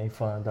you there. And they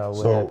find out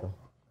what So happened.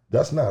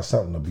 that's not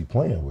something to be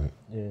playing with.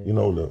 Yeah. You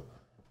know, the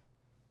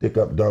dick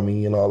up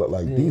dummy and all that.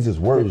 Like these is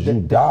words you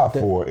die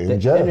for in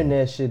jail. The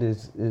internet shit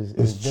is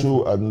It's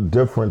true, a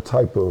different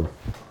type of.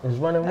 It's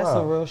running That's wild.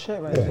 some real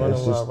shit right Yeah, there.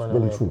 it's just running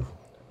really wild. true.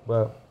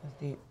 But That's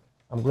deep.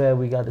 I'm glad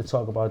we got to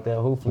talk about that.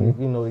 Hopefully,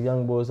 you know, the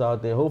young boys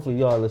out there, hopefully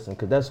y'all listen,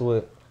 because that's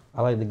what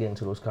I like to get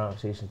into those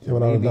conversations. Yeah,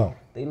 without a doubt.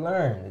 They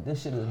learn that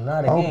this shit is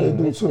not a I hope game.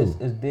 they do It's too.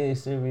 It's dead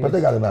serious. But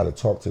they got to know how to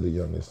talk to the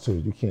youngest too.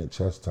 You can't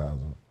chastise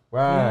them.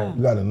 Right.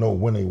 You got to know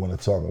when they want to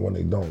talk and when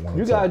they don't want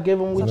to You talk. gotta give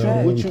them what You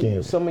know, what you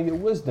can't- some of your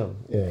wisdom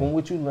Yeah. from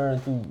what you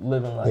learned through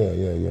living life.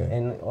 Yeah.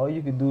 And all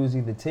you can do is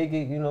either take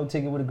it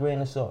with a grain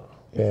of salt.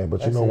 Yeah, but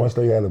you That's know, it. once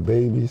they had the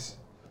babies,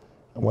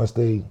 and once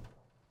they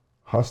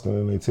hustling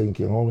and they taking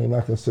care of home, they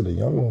not considered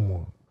young no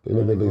more. They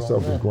look at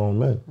themselves as grown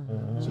men.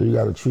 So you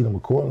got to treat them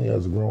accordingly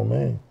as a grown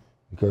man,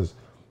 because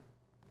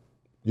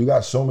you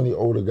got so many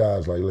older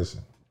guys. Like,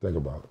 listen, think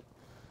about it.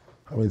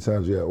 How many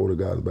times you had older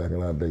guys back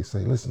in our day say,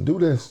 "Listen, do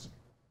this,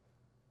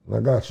 and I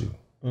got you."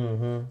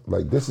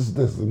 Like this is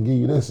this, and give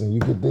you this, and you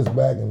get this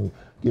back, and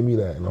give me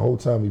that. And the whole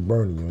time he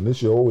burning you, and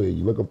this your old head.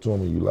 You look up to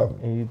him and you love him.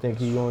 And you think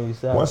he on your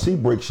side. Once he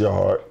breaks your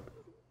heart,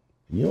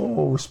 you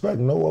don't respect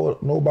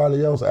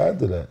nobody else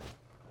after that.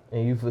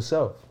 And you for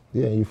self.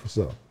 Yeah, you for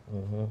self.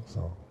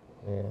 So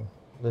Yeah.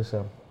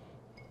 Listen,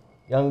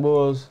 young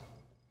boys,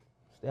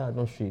 stay out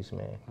them streets,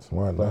 man.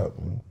 smart up,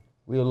 man.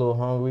 We a little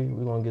hungry.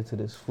 We're gonna get to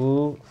this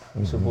food.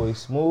 It's your boy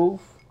Smooth.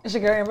 It's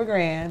your girl Amber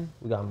Grand.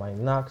 We got Mike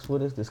Knox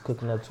with us. This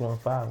Cooking Up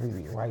 215.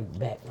 We be right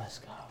back. Let's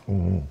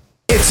go.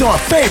 It's our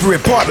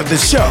favorite part of the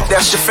show.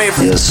 That's your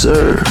favorite? Yes,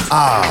 sir.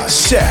 Ah,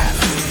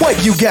 chef,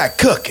 what you got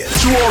cooking?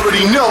 You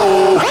already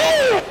know.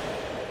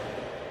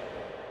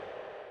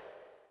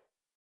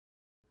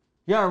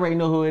 You already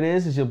know who it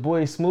is. It's your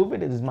boy Smooth.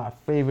 It is my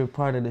favorite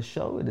part of the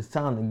show. It is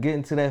time to get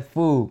into that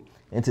food.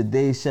 And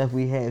today's chef,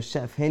 we have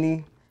Chef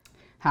Henny.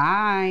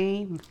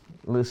 Hi.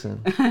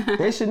 Listen,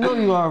 they should know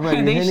you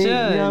already. They Henny, should. You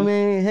know what I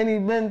mean? Henny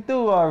been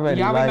through already.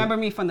 Y'all like, remember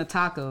me from the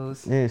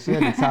tacos. Yeah, she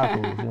had the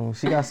tacos. You know,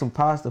 she got some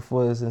pasta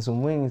for us and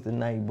some wings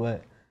tonight,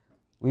 but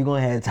we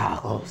gonna have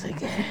tacos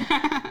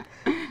again.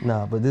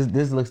 Nah, but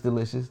this looks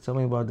delicious. Tell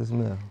me about this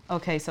meal.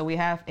 Okay, so we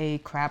have a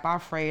crab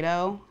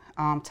Alfredo,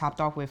 topped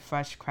off with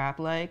fresh crab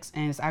legs,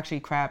 and it's actually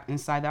crab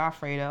inside the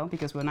Alfredo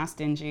because we're not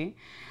stingy.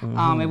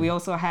 And we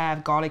also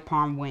have garlic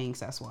parm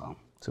wings as well.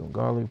 Some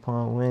garlic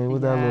parm wing.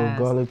 With that little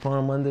garlic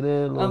parm under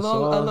there? A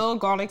little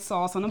garlic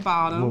sauce on the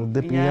bottom. A little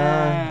dippy on.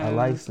 I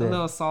like that. A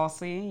little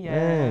saucy, yeah.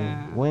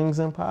 Yeah, wings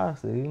and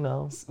pasta, you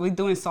know. We're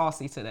doing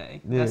saucy today.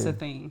 Yeah. That's the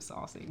theme,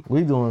 saucy.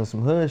 We doing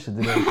some hood shit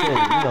today, too. You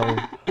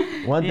know,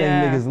 one thing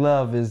Yeah. niggas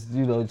love is,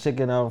 you know,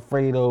 chicken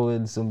Alfredo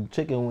and some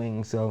chicken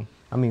wings. So,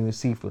 I mean, with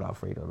seafood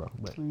Alfredo, though.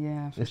 But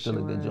Yeah, for it's still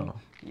a good sure. joint.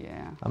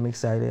 Yeah. I'm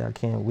excited. I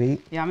can't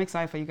wait. Yeah, I'm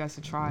excited for you guys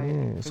to try Yeah,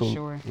 it, for so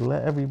sure.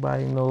 let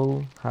everybody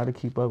know how to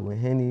keep up with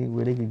Henny,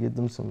 where they can get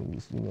them some of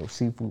these, you know,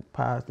 seafood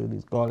pasta,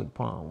 these garlic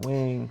parm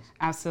wings.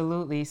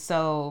 Absolutely.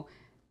 So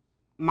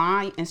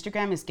my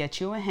Instagram is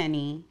Get You a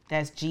Henny.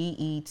 That's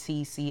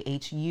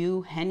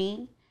GETCHU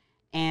Henny.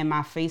 And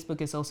my Facebook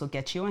is also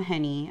Get You a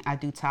Henny. I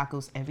do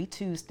tacos every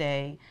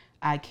Tuesday.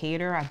 I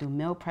cater. I do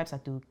meal preps. I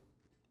do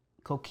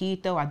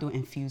coquito. I do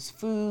infused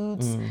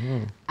foods.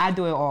 I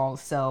do it all.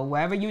 So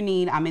wherever you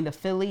need, I'm in the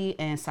Philly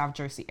and South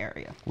Jersey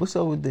area. What's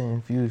up with the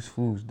infused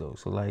foods, though?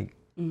 So, like,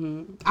 I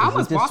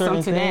almost just bought some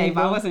certain today, things,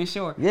 but I though? wasn't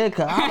sure. yeah,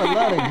 because I would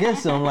love to get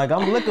some. Like,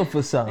 I'm looking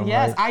for something.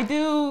 Yes, like, I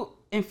do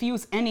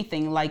infuse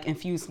anything, like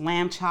infused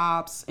lamb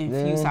chops,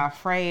 infused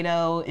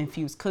Alfredo,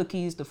 infused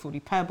cookies, the Fruity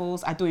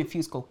Pebbles. I do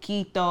infused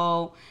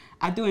coquito.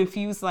 I do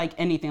infuse like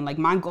anything. Like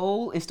my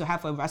goal is to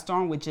have a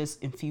restaurant with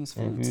just infused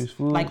foods. Infused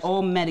foods? Like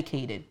all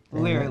medicated,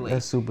 man, literally.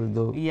 That's super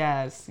dope.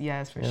 Yes, for You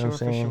know sure, what I'm for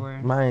saying? sure.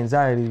 My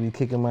anxiety be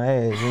kicking my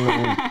ass.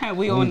 You know,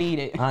 We all need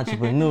it.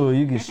 Entrepreneur,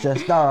 you get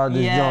stressed out all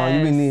this joint. You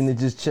be Yes. needing to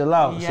just chill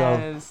out.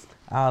 Yes. So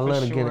I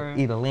love to sure.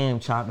 eat a lamb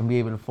chop and be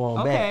able to fall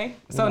back. Okay,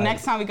 so Like,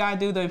 next time we gotta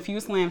do the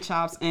infused lamb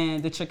chops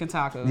and the chicken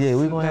tacos. Yeah,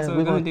 That's what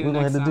we're gonna do have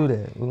next to do time.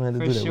 that. We're gonna have to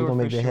For do that. sure, We're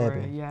gonna make for that sure,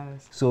 happen.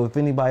 yes. So if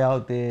anybody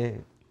out there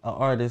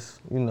artist,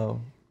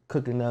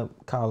 cooking up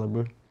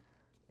caliber.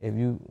 If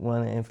you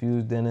want to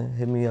infuse dinner,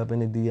 hit me up in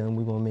the DM.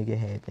 We're going to make it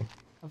happen.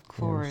 Of course.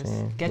 You know what I'm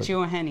saying? Get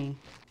you a Henny.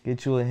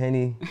 Get you a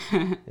Henny.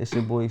 It's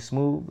your boy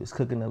Smooth. It's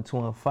Cooking Up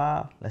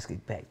 215. Let's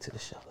get back to the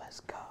show. Let's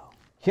go.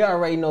 You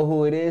already know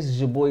who it is. It's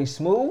your boy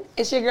Smooth.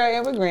 It's your girl,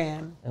 Amber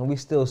Grand. And we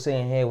still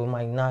sitting here with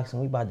Mike Knox,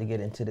 and we about to get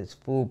into this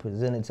food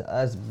presented to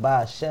us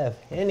by Chef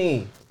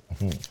Henny.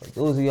 For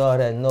those of y'all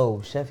that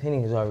know, Chef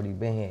Henny has already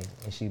been here,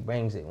 and she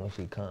brings it when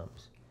she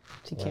comes.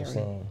 She You know what I'm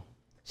carry. saying?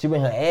 She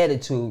bring her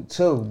attitude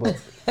too,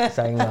 but it's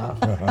like, nah,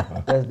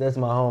 that's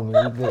my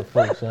homie. We good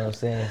folks, you know what I'm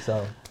saying?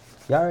 So,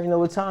 y'all already know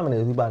what time it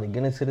is. We about to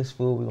get into this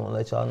food. We gonna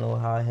let y'all know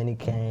how Henny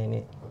carrying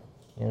it.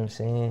 You know what I'm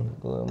saying?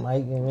 Go ahead,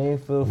 Mike,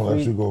 feel I'm gonna free.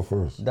 let you go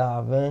first.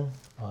 Dive in.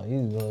 Oh,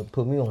 you gonna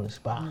put me on the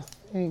spot.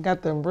 You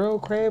got the real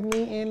crab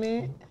meat in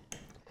it.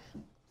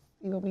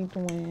 You gonna be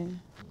doing.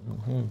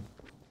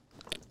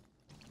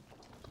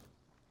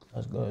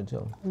 That's good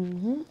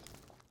too.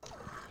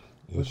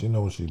 Yeah, she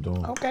know what she's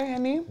doing. Okay,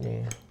 honey.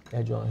 Yeah,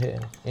 that joint here.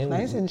 And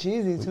Nice and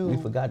cheesy we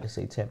too. forgot to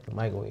say tap the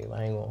microwave.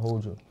 I ain't gonna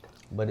hold you,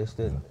 but it's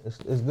good.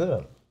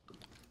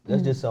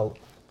 That's just so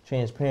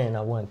transparent.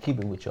 I want to keep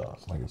it with y'all.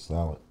 It's like a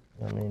salad.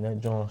 I mean, that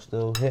joint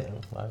still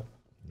hitting. Like,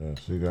 Yeah,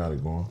 she got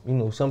it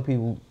going. some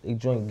people, they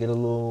drink get a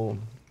little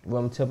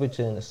room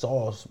temperature and the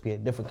sauce be a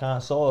different kind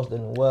of sauce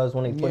than it was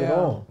when they put it Yeah.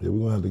 on. Yeah, we're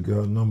gonna have to get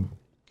her number.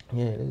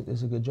 Yeah,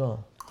 it's a good joint.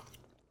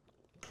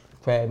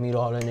 Crab meat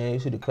all in there. You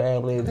see the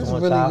crab legs It's on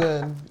really top.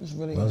 good. It's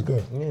really That's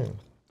good. good.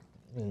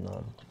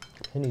 Yeah.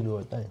 Henny do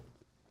her thing.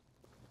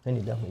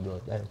 Henny definitely do her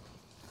thing.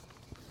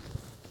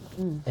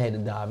 I had to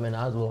dive in.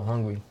 I was a little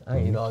hungry. I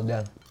ain't eat all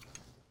day.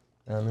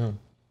 You know what I mean?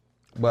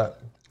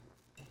 But,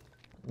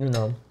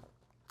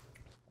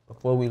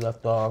 before we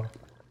left off,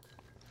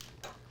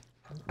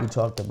 we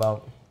talked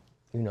about,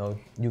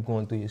 you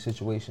going through your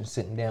situation,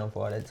 sitting down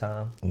for all that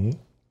time.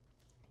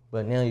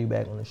 But now you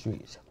back on the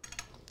streets.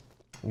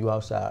 You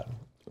outside.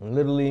 And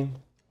literally,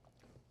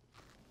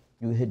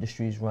 you hit the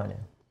streets running.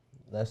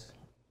 Let's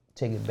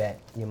take it back,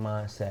 your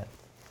mindset.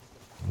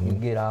 You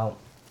get out,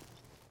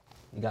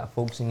 you got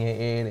folks in your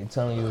ear, they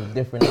telling you it's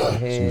different out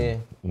here.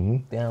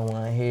 They don't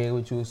want to hear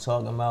what you was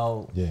talking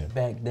about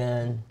back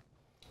then.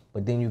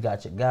 But then you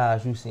got your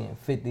guys, you seeing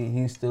 50,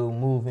 he's still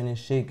moving and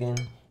shaking.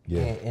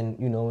 Yeah. And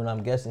and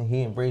I'm guessing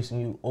he embracing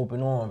you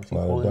open arms. He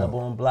Without a pulling up doubt.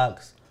 on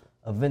blocks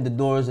of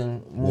Vendedors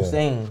and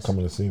Mustangs.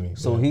 Coming to see me.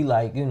 So he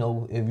like,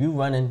 if you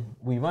running,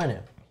 we running.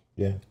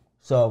 Yeah.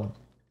 So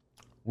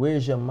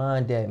where's your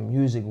mind at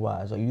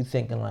music-wise? Are you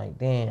thinking like,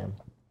 damn,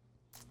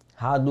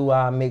 how do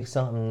I make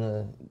something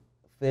to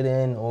fit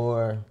in,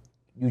 or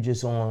you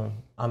just on,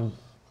 I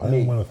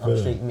didn't wanna fit in.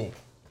 straight me?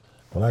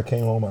 When I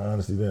came home, I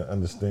honestly didn't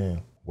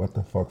understand what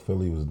the fuck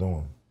Philly was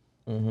doing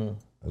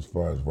as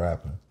far as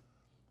rapping.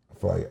 I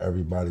feel like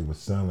everybody was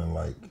sounding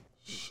like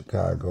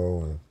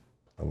Chicago and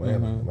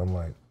Atlanta. And I'm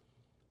like,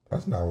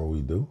 that's not what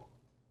we do.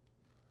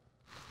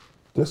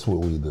 This what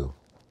we do.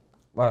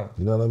 Right.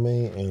 You know what I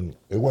mean? And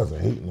it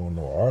wasn't hating on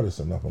no artist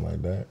or nothing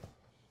like that.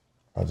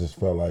 I just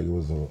felt like it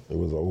was an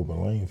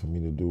open lane for me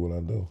to do what I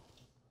do.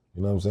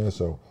 You know what I'm saying?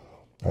 So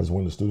I just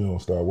went to the studio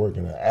and started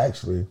working. And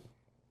actually,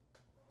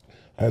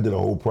 I did a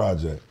whole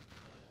project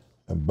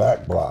and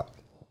Back Block,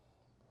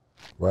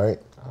 right?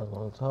 I was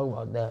gonna talk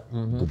about that.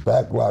 The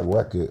Back Block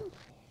record,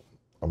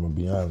 I'm gonna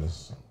be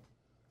honest,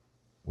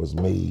 was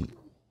made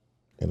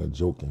in a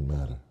joking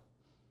manner.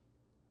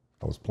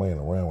 I was playing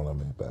around when I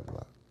made Back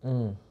Block.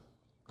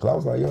 Cause I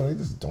was like, yo, they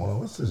just doing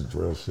what's this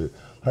drill shit?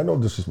 I know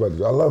disrespect,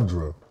 I love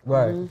drill.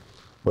 Right.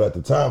 But at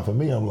the time, for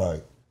me, I'm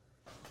like,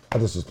 I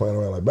just was playing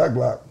around like Back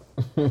Block.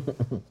 And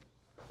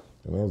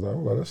I was like,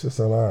 well, that shit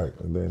sound all right.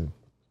 And then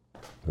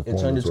It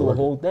turned into a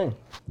whole thing.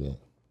 Yeah.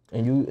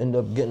 And you end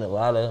up getting a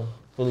lot of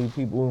Philly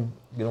people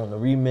get on the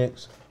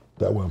remix.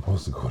 That wasn't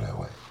supposed to go that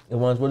way. The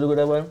ones will go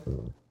that way?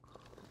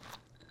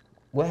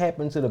 What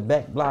happened to the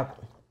Back Block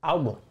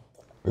album?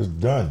 It's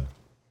done.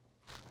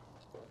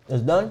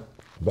 It's done?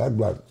 Back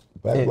Block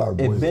It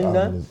Boys been album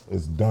done?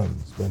 is done.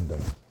 It's been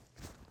done.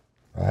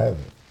 I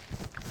haven't.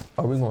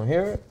 Are we gonna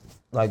hear it?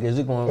 Like, is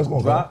it It's gonna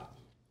gonna drop? come.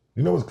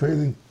 You know what's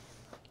crazy?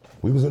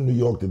 We was in New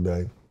York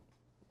today.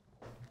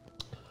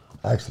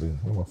 Actually,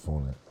 where my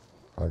phone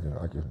at?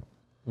 I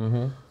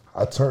can.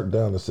 I turned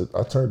down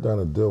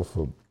a deal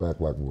for Back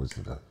Block Boys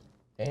today.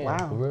 Damn,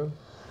 Wow. for real?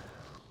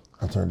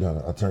 I turned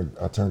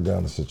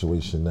down the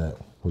situation that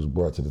was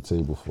brought to the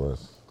table for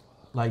us.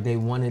 Like they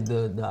wanted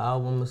the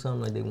album or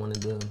something? Like they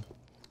wanted to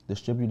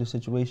distribute the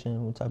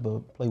situation? What type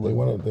of play They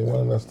with it?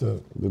 wanted us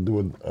to do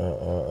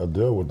a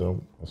deal with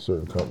them, a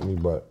certain company,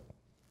 but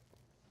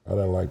I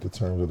didn't like the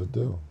terms of the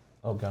deal.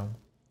 Okay. I'm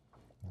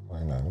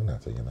like, nah, we're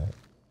not taking that.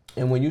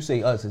 And when you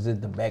say us, is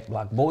it the Back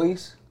Block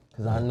Boys?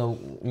 Because I know,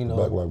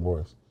 Back Block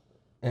Boys.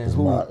 and It's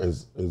who?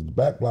 is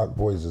Back Block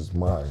Boys is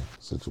my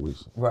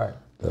situation Right.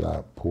 that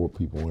I pour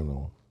people in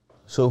on.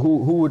 So who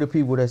were the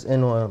people that's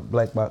in on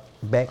Back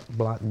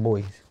Block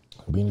Boys?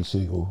 Beanie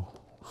Sigel,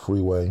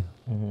 Freeway,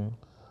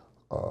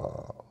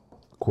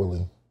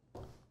 Quilly,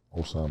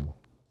 Osama,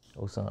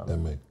 Osama.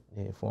 and me.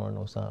 Yeah, foreign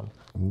Osama.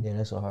 Yeah,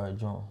 that's a hard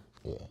joint.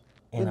 Yeah.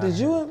 But did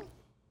you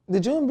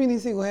and Beanie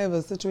Sigel have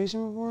a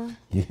situation before?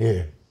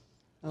 Yeah.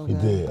 Okay.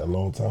 We did a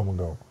long time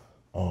ago.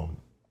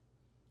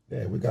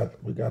 Yeah, we got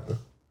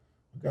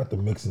the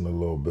mixing a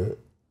little bit.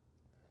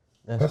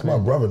 That's my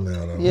brother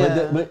now, though.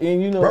 Yeah. But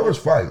and you know, Brothers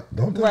fight,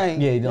 don't they? Right.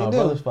 yeah, no, They do.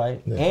 brothers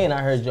fight. Yeah. And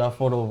I heard y'all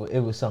fought over. It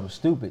was something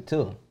stupid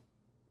too.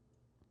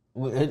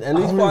 At I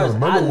least don't far even as I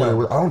remember what it know.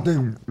 was. I don't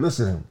think.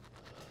 Listen,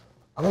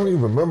 I don't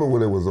even remember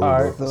what it was over.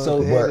 All right,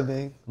 So it had to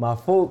be. My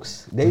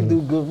folks, they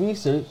do good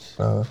research.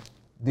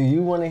 Do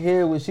you want to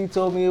hear what she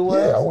told me it was?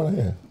 Yeah, I want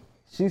to hear.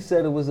 She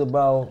said it was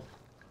about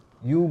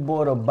you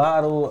bought a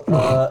bottle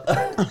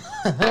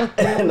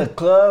in the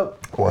club,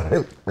 What?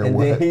 and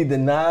what? then he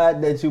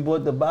denied that you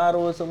bought the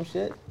bottle or some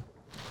shit.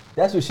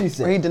 That's what she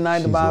said. Or he denied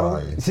the She's bottle.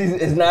 lying.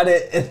 It's not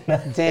it. It's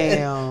not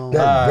Damn.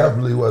 That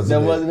definitely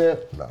wasn't That it. wasn't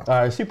it? No. All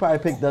right, she probably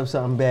picked up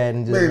something bad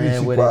and just Maybe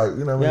ran she with probably, it.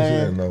 you know what I mean?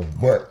 She didn't know.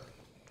 But,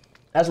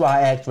 That's why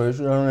I asked first,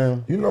 you know what I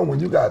mean? you know, when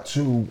you got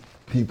two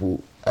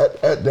people,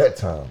 at that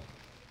time,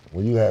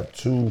 when you have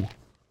two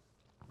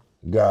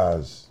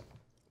guys,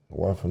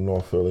 one from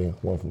North Philly,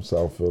 one from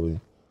South Philly,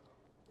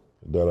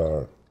 that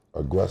are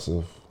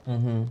aggressive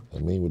and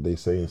mean what they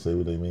say and say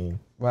what they mean,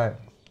 Right.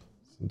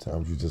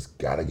 sometimes you just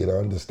gotta get an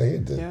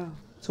understanding. Yeah.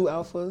 Two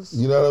alphas.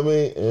 You know what I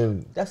mean?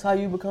 And That's how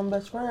you become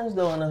best friends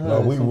though in the hood.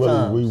 no, we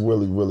sometimes.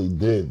 really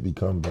did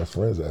become best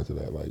friends after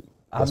that. Like,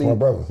 that's I my mean-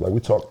 brother. Like, we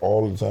talk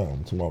all the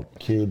time. To my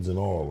kids and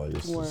all. Like,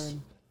 it's Word. just,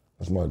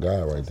 that's my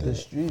guy right there. The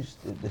streets,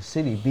 the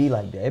city be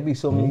like that. It be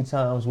so many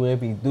times where it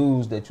be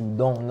dudes that you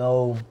don't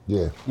know.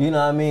 Yeah. You know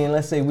what I mean?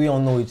 Let's say we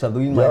don't know each other.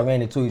 We might Yeah.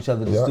 ran into each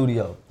other in the Yeah.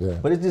 studio. Yeah.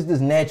 But it's just this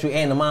natural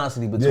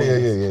animosity between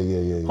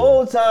Yeah. us.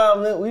 Whole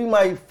time we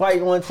might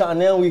fight one time.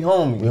 Now we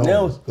homies. We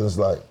Now, homies. It's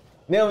like,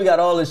 now we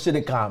got all this shit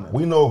in common.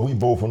 we know if we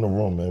both in the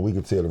room, man, we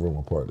could tear the room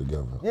apart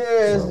together.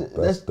 Yeah,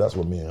 So that's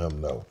what me and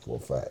him know for a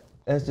fact.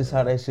 That's just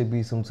how that should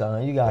be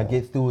sometimes. You gotta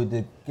get through it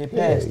to get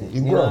past it.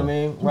 You know grown. what I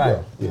mean? You Right.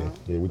 grown. Yeah. We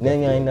Then you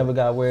definitely ain't never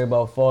got to worry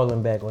about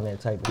falling back on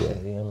that type of shit.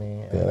 You know what I mean?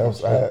 Yeah, that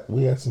was,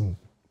 we had some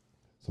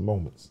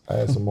moments. I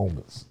had some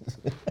moments.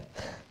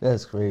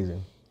 That's crazy.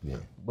 Yeah.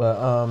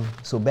 But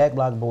so Back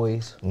Block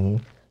Boys,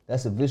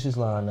 that's a vicious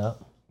lineup.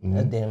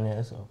 That's damn near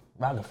it's a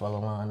Rockefeller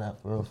lineup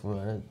for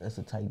real. That's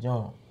a tight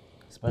joint,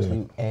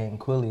 especially adding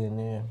Quilly in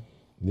there.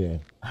 Yeah.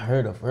 I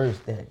heard a verse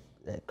that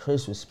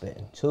Chris was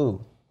spitting too.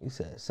 He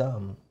said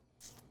something.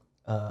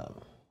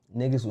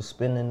 Niggas was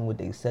spinning what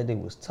they said they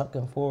was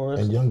tucking for us.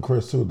 And young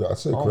Chris too. I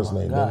said Oh Chris'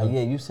 my name, God, didn't I?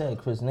 yeah, you said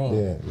Chris' name.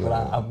 Yeah, But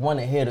I want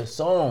to hear the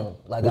song.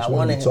 Like Which I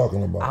one want you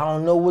talking about? I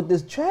don't know what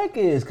this track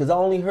is because I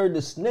only heard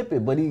the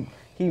snippet. But he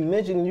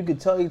mentioned, you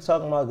could tell he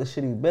talking about the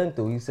shit he been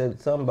through. He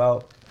said something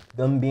about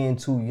them being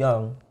too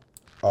young.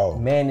 Oh.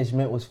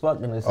 Management was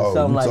fucking us or Oh,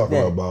 something like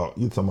that.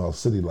 you talking about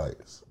City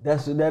Lights.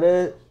 That's what that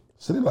is.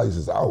 City Lights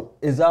is out.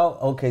 Is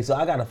out. Okay, so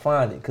I gotta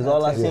find it because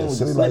all I seen Yeah, was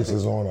City the Lights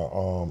snippet. is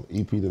on a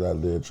EP that I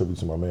did, tribute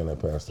to my man that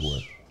passed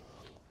away,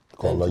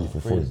 called That Love You for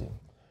joint Free. crazy.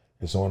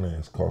 It's on there.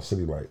 It's called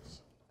City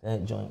Lights.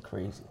 That joint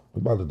crazy. We're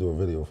about to do a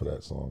video for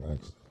that song,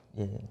 actually.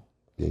 Yeah.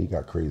 Yeah, he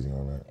got crazy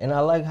on that. And I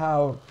like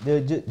how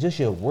just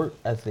your work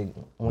ethic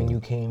when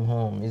you came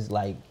home is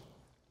like,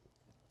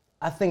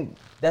 I think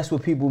that's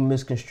what people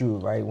misconstrue,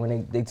 right?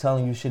 When they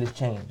telling you shit has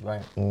changed,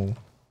 right?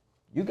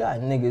 You got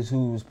niggas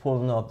who's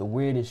pulling off the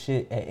weirdest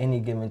shit at any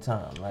given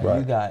time, right? Right.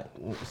 You got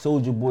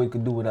Soulja Boy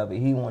could do whatever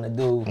he want to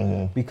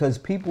do because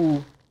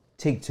people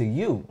take to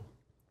you.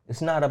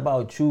 It's not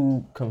about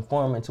you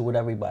conforming to what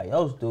everybody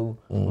else do.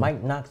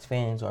 Mike Knox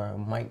fans are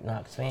Mike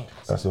Knox fans.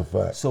 That's a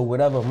fact. So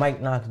whatever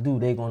Mike Knox do,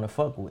 they gonna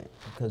fuck with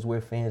because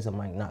we're fans of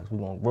Mike Knox. We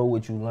gonna grow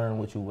with you, learn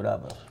with you,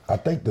 whatever. I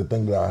think the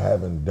thing that I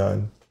haven't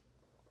done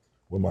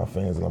with my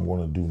fans that I'm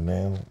going to do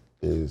now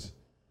is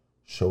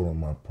show them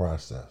my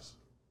process.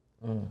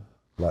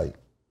 Like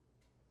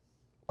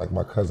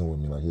my cousin with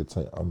me, like he'll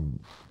tell you, I'm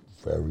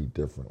very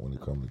different when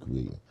it comes to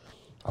creating.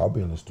 I'll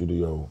be in the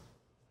studio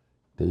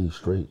days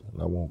straight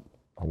and I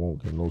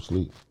won't get no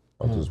sleep.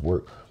 I just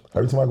work.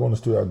 Every time I go in the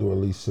studio, I do at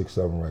least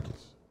 6-7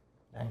 records.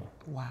 Damn.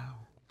 Wow.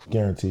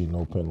 Guaranteed,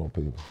 no pen, no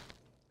paper.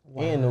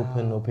 And no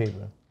pen, no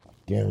paper.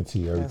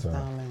 Guaranteed every That's time.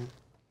 dominant.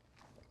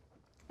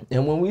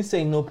 And when we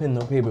say no pen,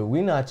 no paper,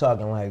 we're not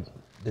talking like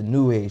the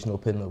new age no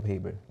pen, no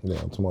paper. Yeah,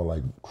 I'm talking about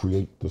like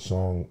create the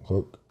song,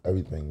 hook,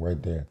 everything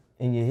right there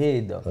In your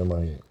head though. in my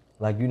head.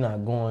 Like you're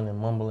not going and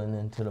mumbling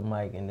into the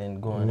mic and then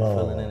going No. and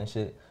filling in and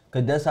shit.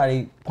 Cause that's how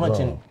they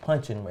punching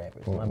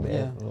rappers. My bad.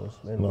 Yeah.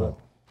 You know, No.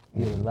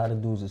 Yeah, a lot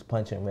of dudes is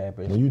punching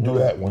rappers. When you do No,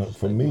 that, it's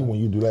for like, me, when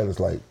you do that, it's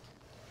like,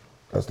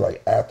 that's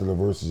like after the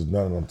verse is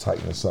done and I'm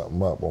tightening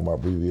something up on my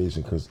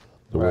abbreviation because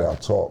the way I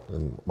talk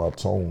and my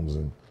tones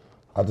and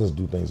I just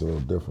do things a little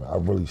different. I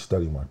really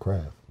study my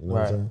craft, you know what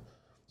I'm Right. saying?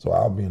 So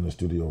I'll be in the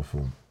studio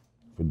for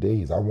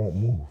days. I won't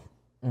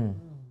move.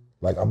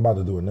 Like I'm about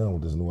to do it now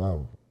with this new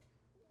album.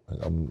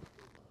 Like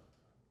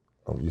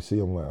you see,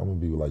 I'm gonna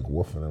be like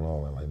woofing and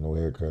all that, like no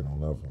haircut, no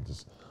nothing.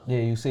 Just yeah,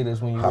 you say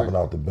this when you hopping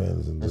work. out the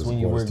bins and That's just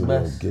when go you to the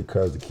work studio, best. get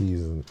cuz the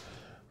keys and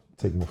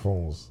take my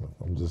phones.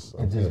 I'm And just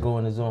here. go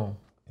in the zone.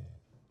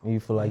 And you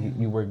feel like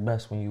you work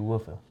best when you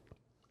woofing.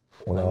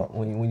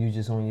 When you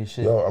just on your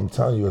shit. Yo, I'm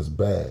telling you, it's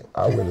bad.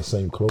 I wear the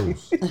same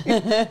clothes.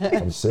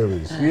 I'm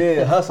serious.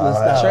 Yeah, hustler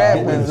style.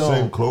 I wear the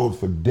same clothes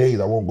for days.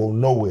 I won't go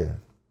nowhere.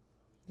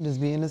 Just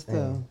be in the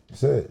still.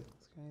 That's it.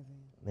 It's crazy.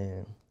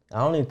 Man, I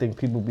don't even think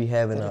people be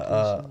having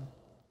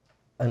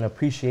an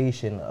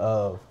appreciation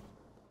of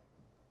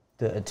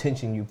the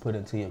attention you put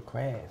into your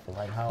craft and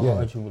like how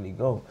hard you really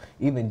go.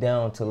 Even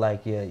down to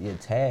like your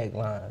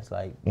taglines.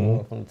 Like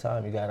from the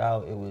time you got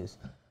out, it was,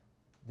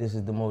 this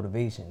is the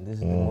motivation. This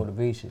is the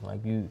motivation.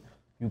 Like you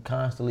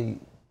constantly,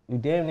 you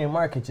damn near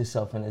market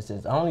yourself in a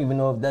sense. I don't even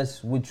know if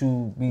that's what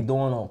you be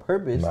doing on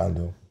purpose. I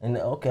do. And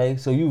okay,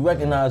 so you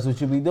recognize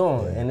what you be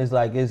doing, and it's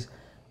like it's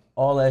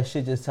all that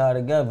shit just tied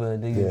together.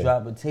 And then you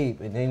drop a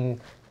tape, and then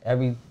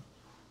every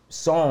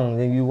song,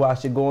 then you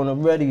watch it go on the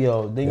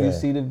radio, then you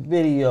see the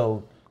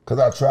video. Cause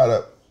I try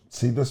to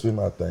see, this be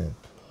my thing.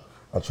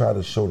 I try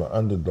to show the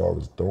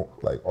underdogs, don't,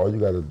 like, all you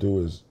gotta do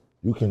is,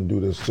 you can do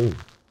this too.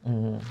 You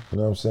know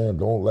what I'm saying?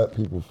 Don't let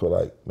people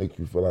make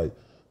you feel like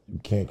you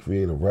can't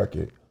create a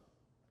record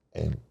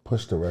and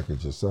push the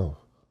record yourself.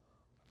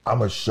 I'm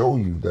gonna show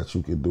you that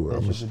you can do it.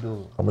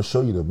 I'm gonna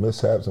show you the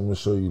mishaps. I'm gonna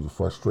show you the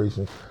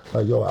frustration.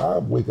 Like, yo, I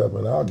wake up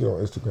and I'll get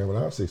on Instagram and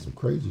I'll say some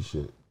crazy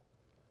shit.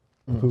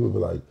 And people be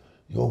like,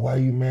 yo, why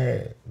you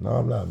mad? No,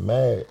 I'm not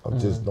mad. I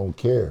just don't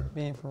care.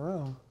 Being for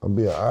real. I'm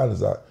being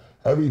honest.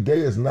 Every day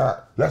is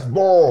not, let's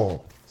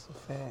ball. It's a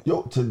fact.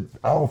 Yo,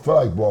 I don't feel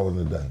like balling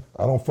today.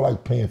 I don't feel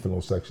like paying for no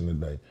section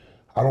today.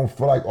 I don't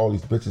feel like all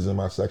these bitches in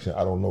my section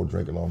I don't know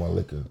drinking all my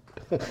liquor.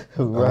 I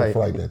don't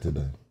feel like that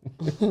today.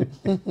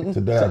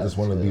 Today I just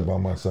want to be by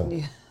myself.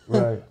 Yeah.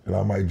 Right. And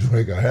I might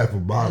drink a half a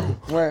bottle.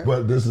 Right.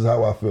 But this is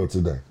how I feel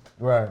today.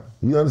 Right.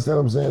 You understand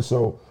what I'm saying?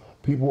 So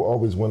people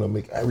always want to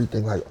make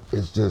everything like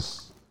it's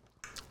just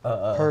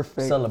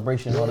perfect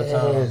celebration all the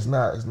time. It's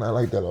not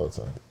like that all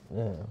the time.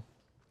 Yeah.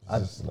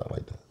 It's just not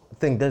like that. I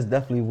think that's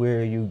definitely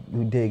where you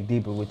dig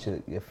deeper with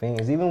your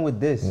fans. Even with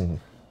this,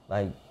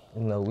 like,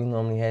 you know, we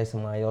normally have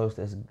somebody else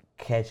that's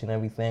catching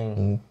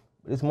everything.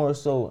 But it's more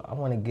so I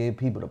want to give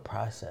people the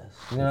process.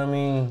 You know what I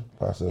mean?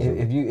 Process.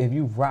 If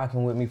you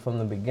rocking with me from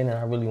the beginning,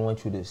 I really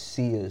want you to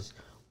see us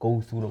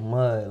go through the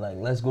mud. Like,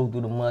 let's go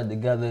through the mud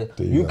together.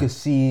 You can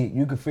see it.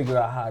 You can figure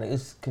out how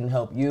this can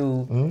help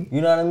you.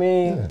 You know what I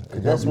mean? Yeah,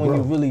 that's when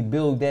you really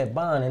build that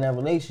bond and that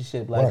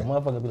relationship. Like, a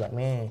motherfucker be like,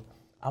 man,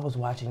 I was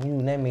watching you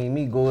and that made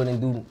me go ahead and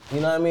do,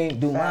 you know what I mean?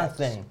 Do my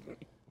thing.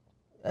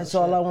 That's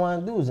all I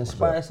want to do is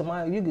inspire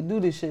somebody. You could do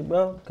this shit,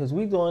 bro. Because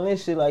we doing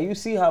this shit. Like, you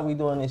see how we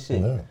doing this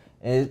shit.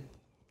 And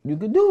you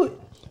could do it.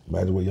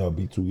 Imagine where y'all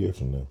be 2 years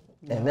from now.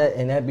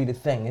 And that be the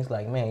thing. It's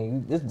like,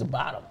 man, this is the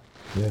bottom.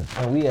 Yeah.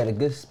 And we at a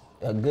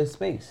good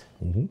space.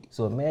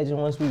 So imagine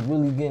once we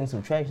really getting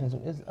some traction,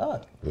 it's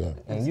up. Yeah.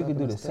 And you can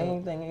do the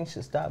same thing. Ain't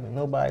shit stopping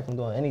nobody from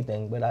doing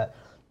anything. But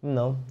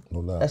no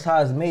doubt. That's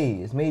how it's made.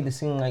 It's made to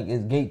seem like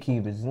it's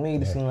gatekeepers. It's made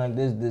to seem like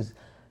this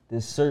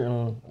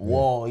certain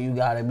wall you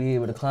gotta be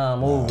able to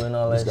climb over and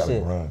all that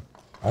shit. Grind.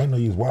 I didn't know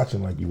you was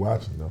watching like you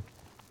watching though.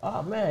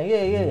 Oh man,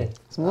 yeah.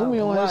 Smooth me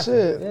on that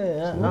shit.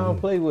 Yeah, I don't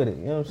play with it.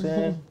 You know what I'm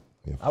saying?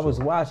 Yeah, I was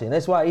watching.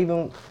 That's why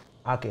even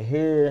I could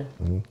hear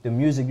the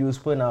music you was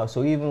putting out.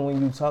 So even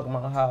when you talk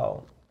about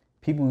how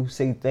people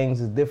say things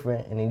is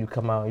different, and then you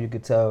come out, you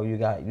could tell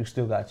you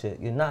still got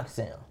your Knox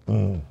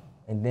sound.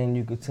 And then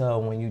you could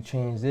tell when you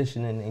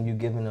transitioning and you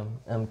giving them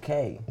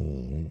MK.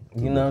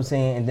 You know what I'm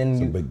saying? And then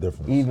it's a big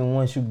difference. Even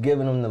once you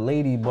giving them the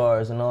lady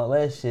bars and all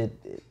that shit,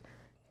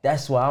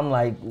 that's why I'm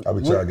like, I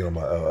be trying to get on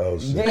my LL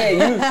shit.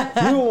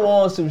 Yeah, you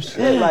on some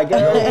shit like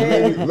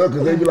look,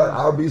 cause they be like,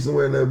 I'll be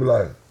somewhere and they'll be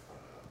like,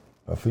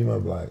 a female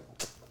be like,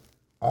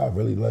 I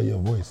really love your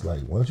voice.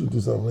 Like, why don't you do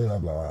something later?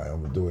 I'm like, all right,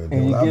 I'm gonna do it.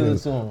 And you give it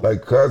to him.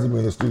 Like, cuz be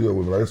in the studio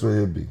with me. Like, that's where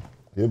he'll be.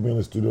 He'll be in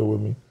the studio with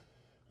me.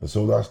 As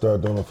soon as I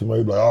start doing a female,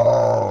 he'll be like,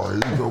 oh,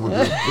 he's over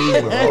this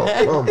female.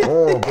 Oh, come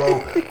on,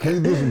 bro. Can you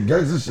do some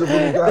gangster shit with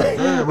me?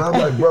 Goddamn. I'm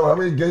like, bro, how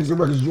many gangster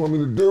records you want me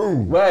to do?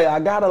 Right, I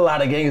got a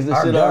lot of gangster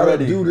shit already. I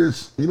gotta do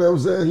this. You know what I'm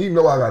saying? He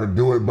know I gotta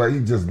do it, but he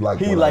just like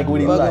he like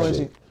what he like.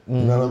 You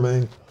know what I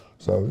mean?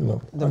 So, you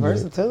know. The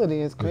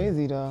versatility is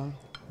crazy though.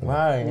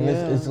 Right, and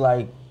it's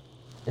like,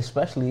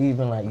 especially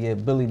even like your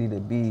ability to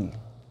be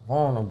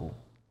vulnerable.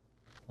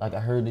 Like I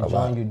heard the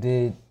joint you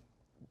did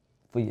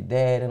for your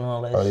dad and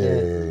all that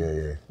shit.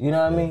 Yeah. You know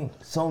what I mean?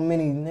 So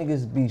many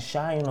niggas be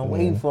shying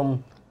away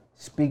from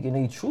speaking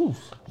their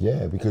truth.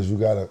 Yeah, because you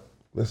gotta,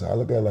 listen, I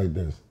look at it like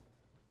this.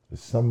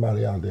 There's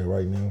somebody out there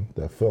right now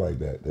that feel like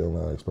that. They don't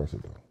know how to express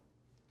it though.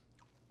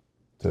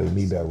 So they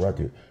need that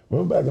record.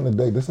 Remember back in the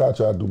day, this is how I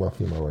try to do my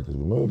female records.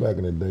 Remember back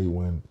in the day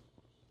when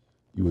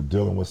you were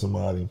dealing with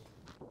somebody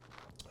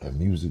and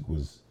music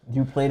was...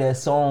 You play that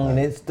song and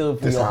it stood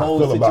for your how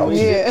whole I feel about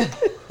situation.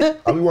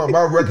 I mean, want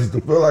my records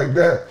to feel like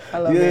that. I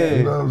love that.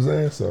 You know what I'm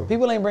saying? So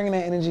people ain't bringing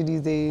that energy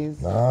these days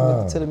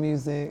to the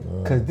music.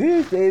 Cause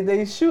these days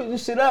they shooting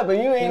shit up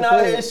and you ain't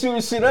out here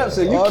shooting shit up,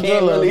 so you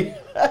can't really.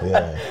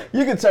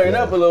 You can turn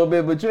up a little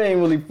bit, but you ain't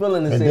really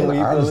feeling the same way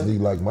you honestly,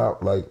 feeling.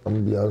 I'm gonna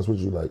be honest with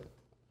you, like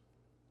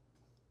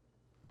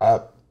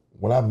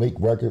when I make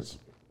records,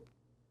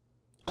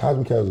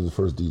 Cosmic Cat was the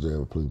first DJ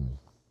ever played me.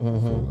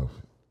 Philadelphia.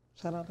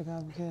 Shout out to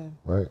Cosmic Kev.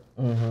 Right?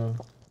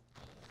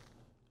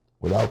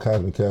 Without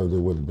Cosmic Kev, there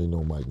wouldn't be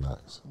no Mike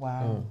Knox.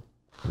 Wow.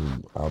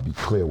 And I'll be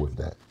clear with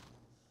that.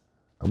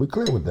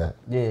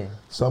 Yeah.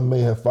 Some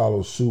may have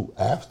followed suit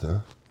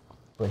after,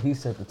 But he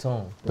set the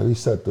tone. but he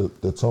set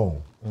the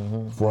tone.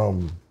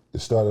 From, it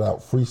started out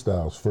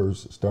freestyles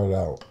first. It started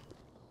out,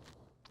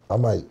 I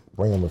might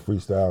bring him a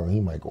freestyle and he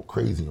might go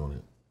crazy on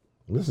it.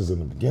 This is in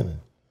the beginning.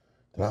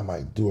 Then I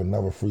might do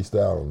another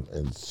freestyle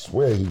and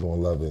swear he gonna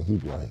love it. And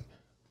he'd be like,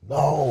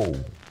 no.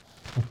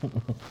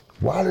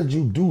 Why did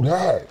you do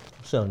that?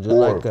 Sound just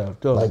like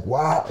that. Like,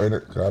 why? And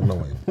I know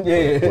him.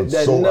 Yeah, But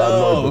that so, I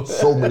know him no. for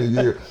so many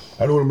years.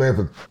 I knew the man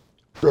for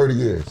 30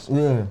 years.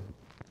 Yeah.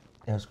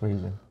 That's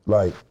crazy.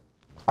 Like,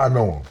 I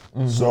know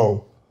him.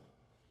 So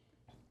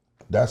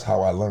that's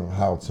how I learned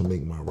how to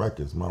make my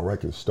records. My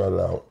records started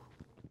out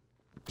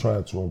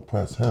trying to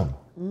impress him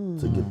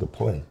to get the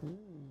play.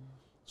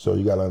 So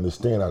you gotta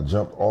understand, I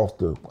jumped off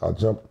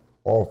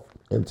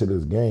into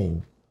this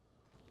game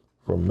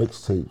from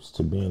mixtapes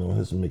to being on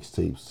his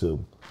mixtapes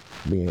to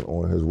being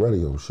on his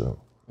radio show.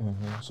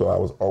 So I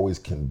was always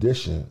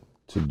conditioned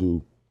to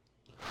do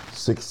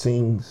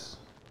 16s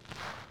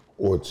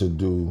or to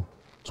do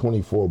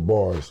 24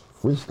 bars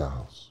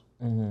freestyles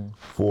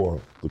for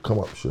the Come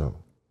Up show.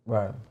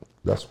 Right.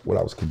 That's what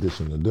I was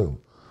conditioned to do.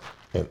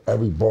 And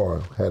every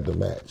bar had to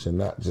match, and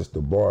not just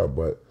the bar,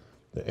 but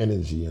the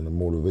energy and the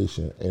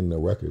motivation in the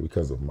record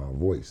because of my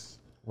voice.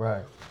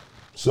 Right.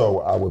 So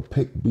I would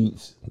pick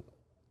beats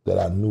that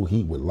I knew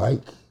he would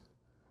like.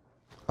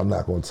 I'm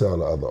not gonna tell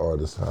the other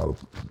artists how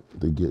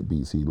to get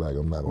beats he like.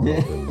 I'm not gonna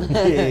help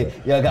them.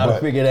 Y'all gotta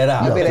figure that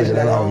out. You gotta figure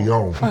that out on your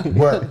own.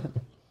 But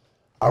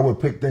I would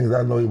pick things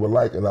I know he would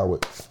like, and I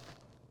would,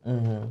 you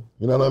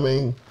know what I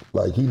mean?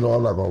 Like, he know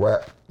I'm not gonna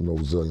rap,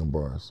 zillion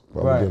bars.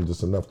 But I would give him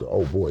just enough to,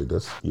 oh boy,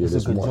 this a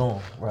good one.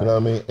 song, right. You know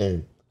what I mean?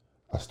 And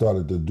I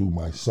started to do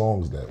my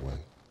songs that way.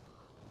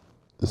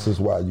 This is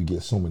why you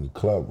get so many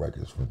club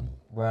records from me.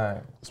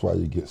 Right. That's why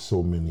you get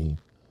so many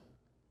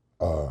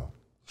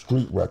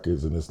street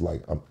records, and it's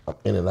like I'm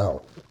in and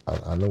out.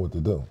 I know what to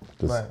do.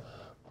 Right.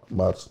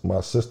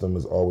 My system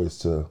is always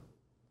to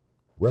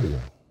radio.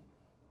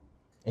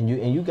 And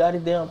you got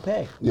it down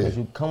packed. Yeah. Because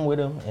you come with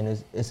them, and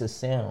it's a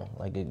sound.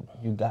 Like,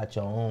 you got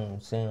your own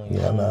sound.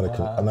 Yeah, I know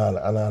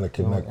how to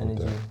connect with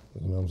energy.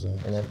 that. You know what I'm saying?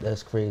 And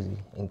that's crazy.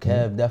 And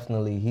Kev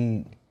definitely,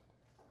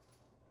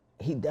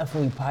 he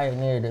definitely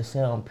pioneered the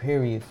sound,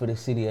 period, for the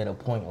city at a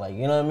point. Like,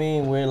 you know what I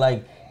mean? Where,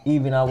 like,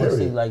 even I would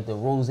say, like, the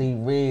Rose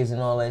Reds and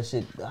all that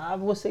shit, I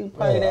would say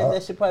probably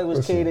that shit probably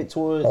was catered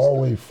towards all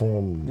the way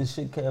from the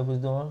shit Kev was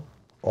doing.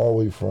 all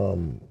the way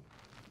from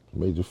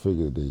Major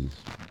Figure days.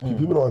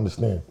 People don't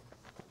understand.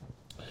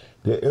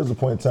 There is a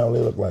point in time they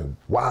look like,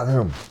 why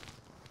him?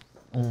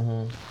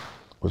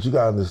 But you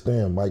gotta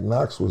understand, Mike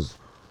Knox was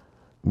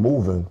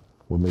moving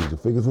when Major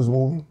Figures was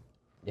moving,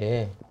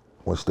 Yeah.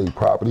 when State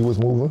Property was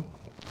moving,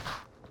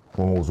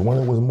 when Was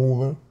Winning was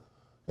moving.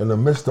 In the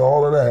midst of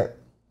all of that,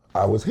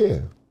 I was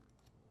here.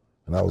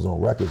 And I was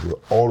on records with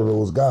all of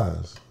those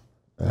guys.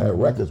 I had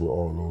records with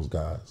all of those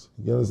guys.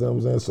 You understand what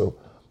I'm saying? So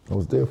I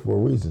was there for a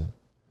reason.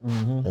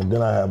 And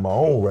then I had my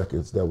own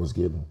records that was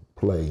getting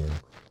play and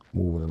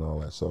moving and all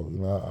that. So,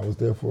 I was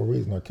there for a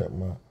reason. I kept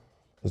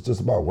it's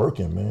just about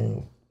working,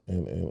 man,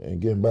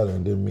 and getting better.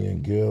 And then me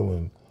and Gil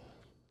and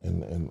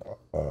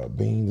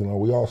Beans and all,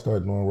 we all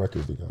started doing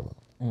records together.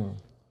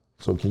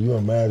 So can you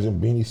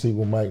imagine Beanie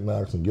Sigel, Mike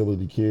Knox, and Gilly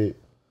the Kid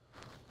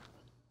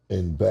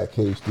in Back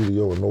Cave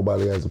Studio and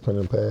nobody has a pen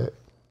and pad?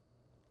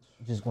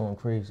 Just going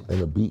crazy. And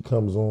the beat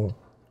comes on,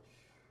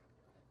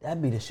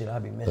 That'd be the shit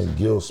I'd be missing. and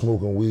Gil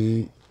smoking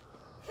weed,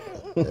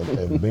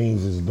 and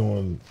Beans is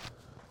doing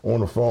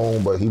on the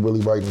phone, but he really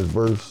writing his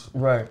verse.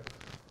 Right.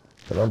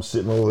 And I'm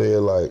sitting over there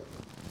like,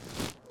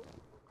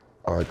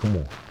 all right, come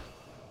on.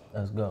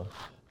 Let's go.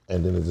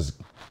 And then it's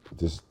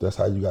just that's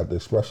how you got to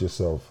express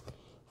yourself.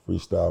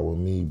 Freestyle with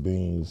me,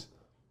 Beans,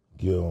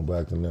 Gil, and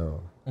Black De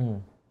Niro.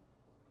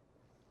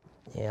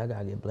 Yeah, I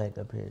gotta get Black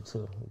up here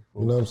too.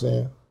 You know what I'm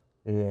saying?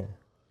 Yeah.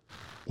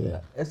 Yeah.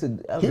 That's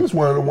He was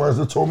one of the ones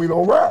that told me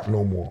don't rap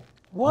no more.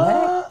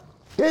 what?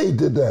 Yeah, he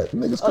did that.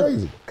 Nigga's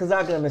crazy. Cause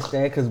I can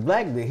understand. Cause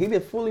Black he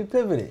did fully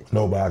pivoted.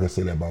 No, but I can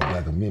say that about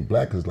Black. Me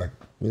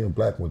and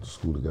Black went to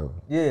school together.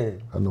 Yeah.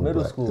 I know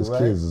Middle Black. school, His right?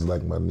 kids is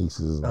like my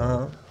nieces.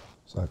 And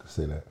so I can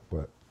say that.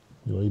 But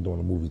he doing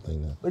a movie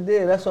thing now. But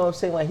yeah, that's what I'm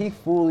saying. Like, he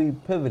fully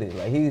pivoted.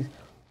 Like,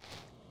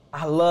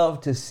 I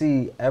love to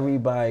see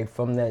everybody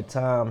from that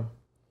time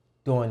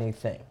doing their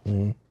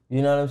thing.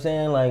 You know what I'm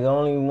saying? Like,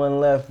 only one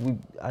left.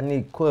 I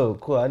need Quill.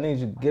 I need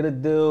you to get a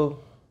deal,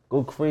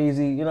 go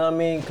crazy. You know what I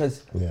mean?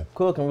 Because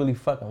Quill can really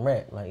fucking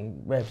rap. Like, he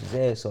raps his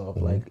ass off.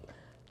 Like,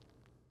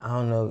 I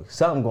don't know,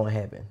 something gonna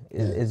happen.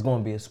 It's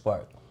gonna be a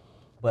spark.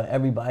 But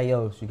everybody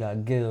else, you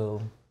got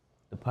Gil,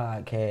 the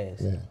podcast,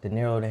 De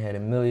Niro that had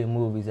 1 million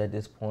movies at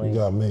this point. You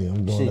got me.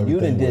 I'm doing shit, everything. you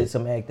done did with,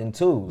 some acting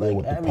too. Yeah, Like,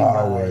 with the everybody.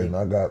 Power, and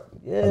I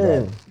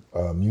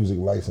got music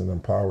license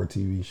and Power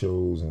TV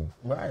shows, and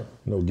Right.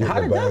 getting How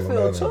the did bag that and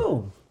feel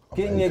all too?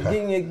 Getting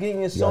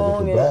your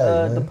song the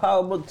bag, and the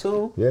power book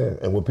too. Yeah,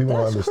 and what people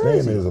don't That's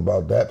understand crazy. is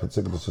about that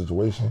particular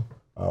situation,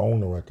 I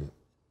own the record.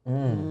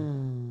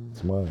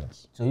 It's mine.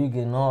 So you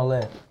getting all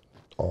that.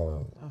 All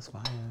of it. That's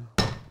fire.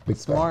 Big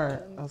Smart.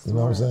 fact. That's You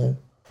know what I'm smart. saying?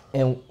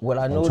 And what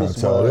I I'm trying noticed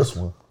to tell was this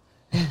one.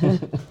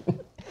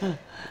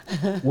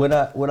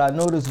 what I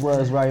noticed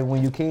was right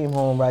when you came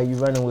home, right, you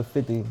running with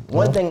 50.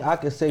 One thing I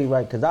could say,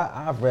 right, because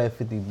I've read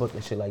 50 book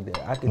and shit like that.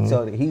 I can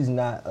tell that he's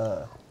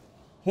not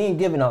he ain't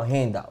giving out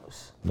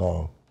handouts.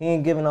 No. He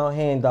ain't giving out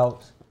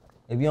handouts.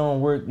 If you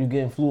don't work, you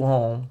getting flew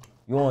home.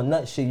 You on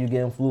nut shit, you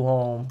getting flew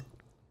home.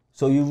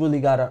 So you really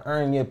gotta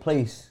earn your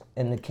place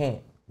in the camp.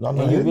 No, and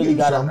he'll you give really you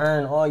gotta some.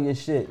 earn all your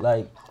shit.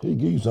 Like, He'll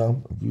give you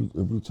some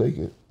if you take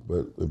it.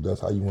 But if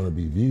that's how you want to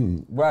be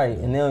viewed, right,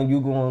 and then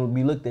you gonna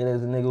be looked at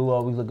as a nigga who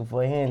always looking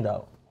for a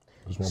handout.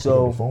 just won't So-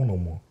 pick up the phone no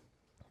more.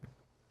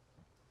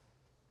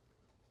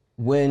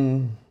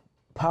 When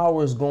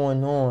power's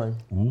going on,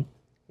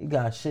 you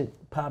got shit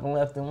popping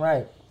left and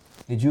right.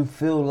 Did you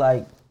feel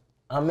like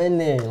I'm in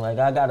there, like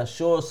I got a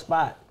sure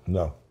spot?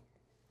 No.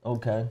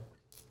 Okay,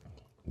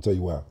 I'll tell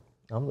you why.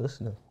 I'm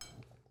listening.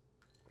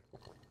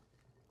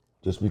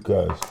 Just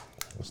because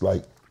it's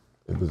like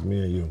if it's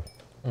me and you,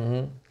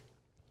 and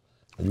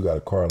you got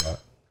a car lot,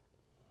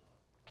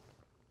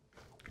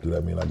 do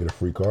that mean I get a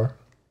free car?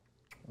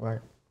 Right.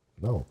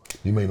 No.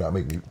 You may not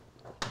make me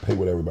pay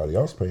what everybody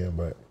else paying,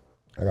 but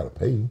I gotta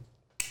pay you.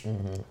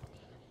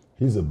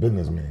 He's a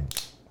businessman.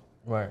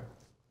 Right.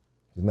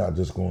 He's not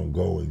just gonna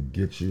go and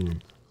get you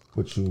and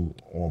put you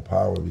on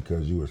power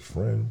because you his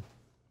friend.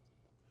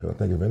 I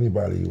think if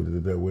anybody would have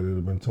did that, would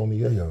have been Tony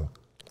Yayo.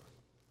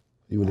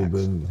 He would have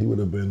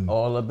been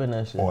All up in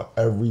that shit. on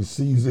every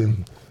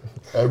season,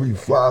 every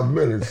 5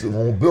 minutes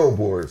on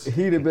billboards.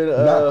 He'd have been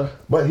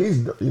But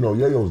he's,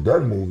 Yayo's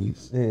done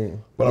movies. yeah.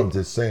 But I'm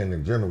just saying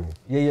in general.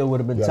 Yeah, would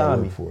have been You gotta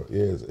Tommy. work for it.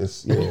 Yeah,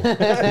 it's yeah.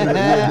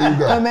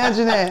 Yeah,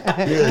 Imagine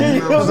that. you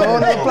know what I'm It's a whole saying?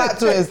 nother plot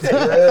twist.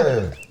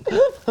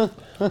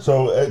 Yeah.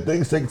 So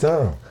things take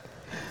time.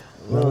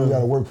 You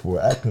gotta work for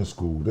it. Acting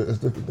school. There's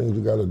different things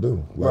you gotta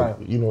do. Like,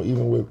 Right.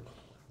 Even with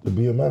the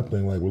BMF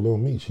thing, like with Lil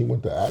Meech, he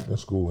went to acting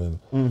school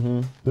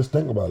and just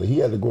think about it. He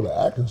had to go to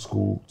acting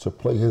school to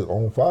play his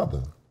own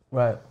father.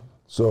 Right.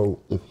 So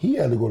if he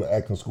had to go to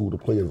acting school to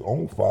play his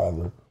own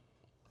father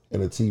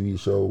in a TV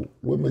show,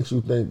 what makes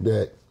you think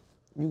that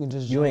You can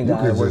just You ain't you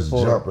gotta can work just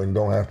for jump and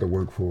don't have to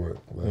work for it?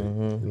 Like, you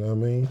know what I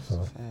mean?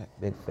 So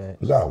Big fat.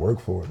 you gotta work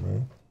for it,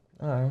 man.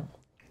 All right.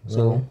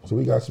 So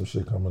we got some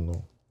shit coming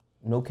though.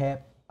 No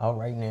Cap out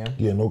right now.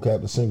 Yeah, No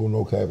Cap, the single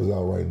No Cap is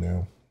out right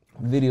now.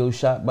 Video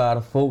shot by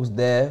the folks,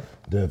 Dev.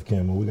 Dev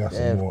Camera, we got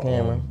Dev some more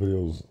Camera.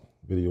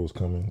 videos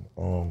coming.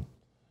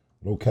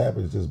 No Cap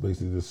is just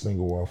basically the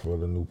single off of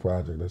the new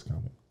project that's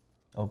coming.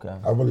 Okay.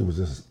 I really was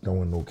just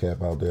throwing No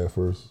Cap out there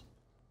first.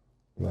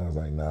 And I was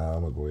like, nah,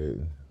 I'm gonna go ahead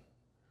and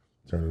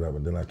turn it up.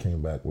 And then I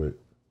came back with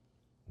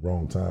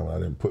Wrong Time. I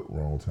didn't put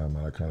Wrong Time,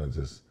 I kind of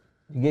just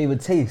You gave a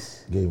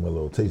taste. gave him a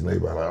little taste. And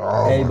everybody like,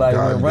 oh Everybody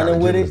my God, been you running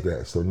gotta with give us it?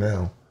 that. So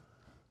now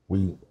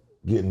we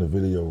getting the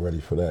video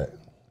ready for that.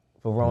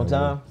 For Wrong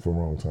Time? For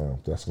Wrong Time.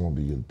 That's gonna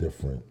be a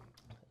different.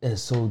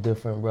 It's so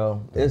different,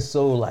 bro. It's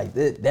so like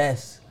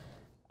that's.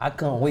 I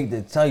can't wait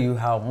to tell you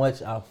how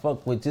much I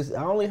fuck with. Just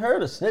I only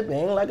heard a snippet,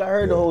 ain't like I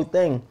heard the whole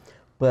thing,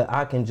 but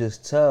I can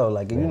just tell.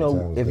 Like Wrong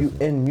Time is if you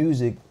different. in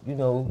music,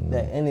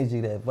 that energy,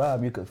 that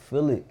vibe, you could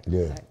feel it.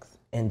 Yeah,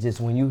 And just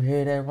when you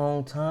hear that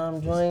Wrong Time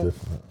it's joint,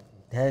 different.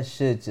 that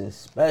shit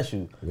just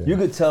special. Yeah. You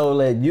could tell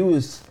that you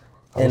was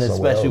I in was a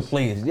somewhere special else.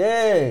 place.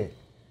 Yeah.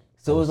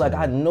 So it's like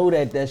I know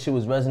that shit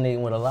was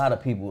resonating with a lot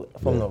of people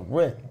from the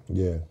rip.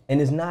 Yeah.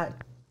 And it's not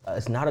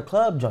a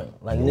club joint.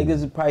 Like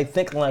niggas is probably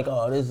thinking like,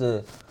 oh, this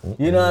a,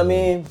 you know what I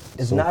mean?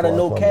 It's So not a far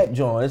no from cap it.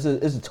 joint.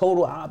 It's a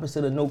total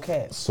opposite of no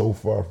cap. So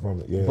far from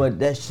it, yeah. But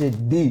that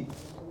shit deep.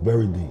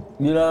 Very deep.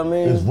 You know what I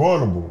mean? It's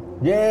vulnerable.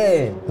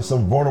 Yeah. There's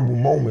some vulnerable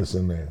moments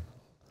in there.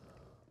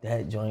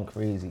 That joint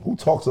crazy. Who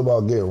talks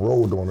about getting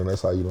rolled on and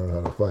that's how you learn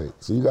how to fight?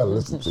 So you gotta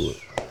listen to it.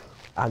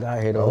 I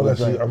gotta hear the I'ma whole let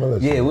you- joint. I'ma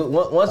let Yeah, you-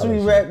 once I'll we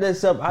let you- wrap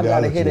this up, I Yeah, gotta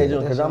I'll let hear you that know.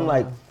 joint because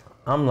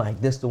I'm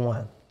like, this the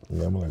one.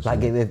 Yeah, I'm gonna let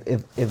Like you know.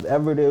 if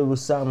ever there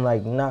was something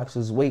like Knox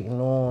was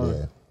waiting on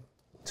Yeah.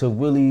 to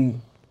really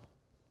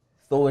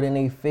throw it in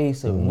their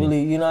face or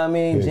really, you know what I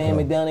mean, Here it jam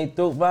it come. down their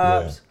throat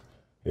vibes,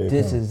 Here it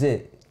this come. is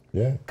it.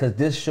 Yeah, Cause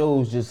this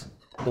shows just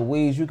the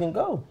ways you can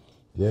go.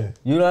 yeah.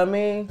 You know what I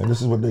mean? And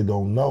this is what they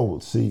don't know.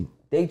 See,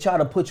 They try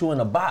to put you in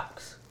a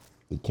box.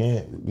 you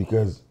can't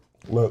because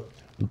look,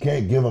 you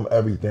can't give them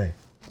everything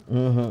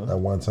at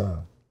one time.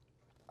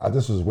 I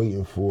just was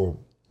waiting for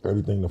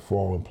everything to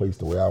fall in place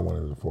the way I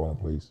wanted it to fall in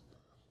place,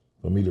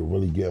 for me to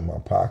really get in my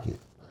pocket.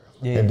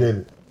 Yeah. And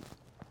then,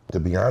 to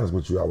be honest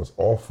with you, I was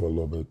off for a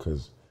little bit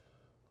because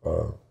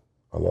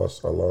I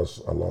lost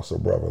a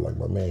brother. Like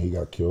my man, he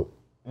got killed,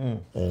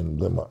 and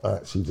then my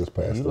aunt, she just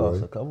passed You away.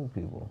 lost a couple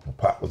people. My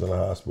pop was in the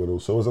hospital,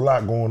 so it was a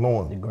lot going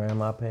on. Your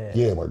grandma passed.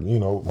 Yeah,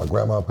 my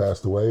grandma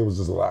passed away. It was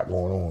just a lot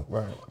going on.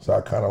 Right. So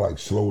I kind of like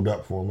slowed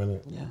up for a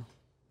minute. Yeah.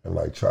 And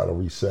like try to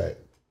reset.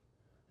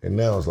 And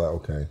now it's like,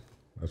 okay,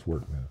 let's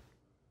work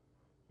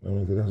now. I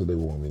mean, 'cause that's what they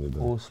want me to do.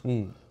 Full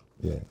speed.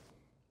 Yeah.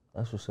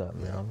 That's what's up,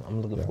 man.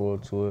 I'm looking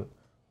forward to it.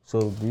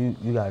 So, do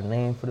you got a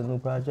name for the new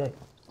project?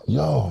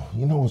 Yo,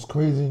 you know what's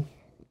crazy?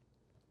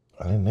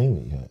 I didn't name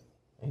it yet.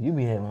 You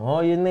be having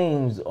all your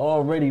names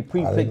already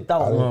pre-picked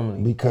out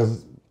normally.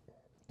 Because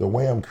the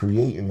way I'm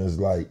creating is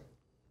like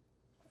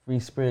free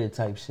spirit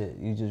type shit.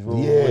 You just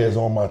roll. Yeah, it's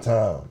on my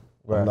time.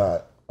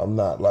 Right. I'm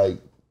not like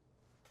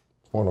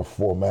on a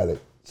formatted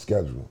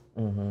schedule.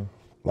 Mm-hmm.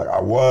 Like I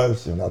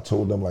was, and I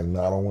told them like,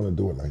 nah, I don't want to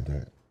do it like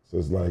that. So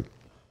it's like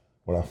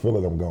when I feel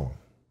it, I'm going.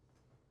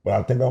 But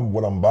I think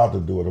what I'm about to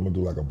do it, I'm gonna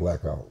do like a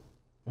blackout.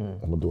 I'm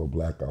gonna do a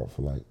blackout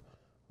for like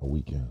a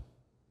weekend.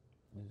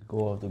 Just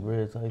go off the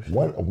grid type shit.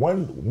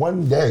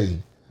 One day,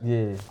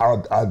 yeah,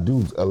 I'll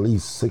do at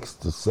least 6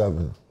 to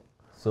 7.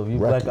 So if you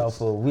records. black out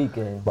for a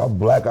weekend. If I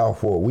black out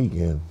for a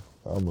weekend,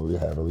 I'm gonna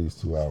have at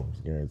least 2 albums,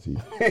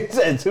 guaranteed. He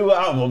said 2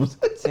 albums.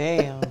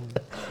 Damn.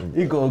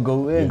 He gonna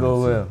go in,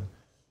 go well.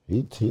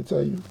 He'll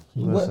tell you.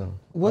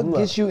 What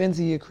gets you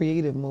into your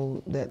creative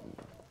mode that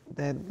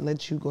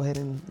lets you go ahead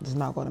and just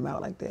knock on them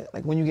out like that?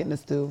 Like when you get in the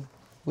stew,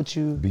 what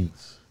you...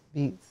 Beats.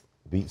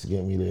 Beats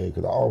Get me there,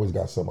 because I always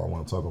got something I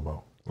want to talk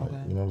about. Like,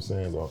 okay. You know what I'm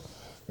saying? So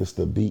it's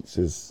the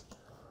beats.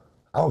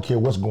 I don't care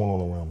what's going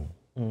on around me.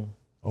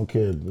 I don't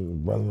care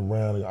running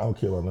around. I don't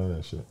care about none of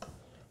that shit.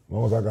 As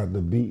long as I got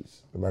the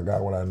beats and I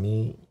got what I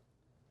need,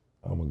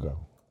 I'm going to go.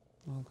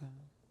 Okay.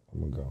 I'm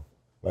going to go.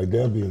 Like,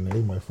 there'll be a day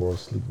they might fall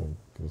asleep on,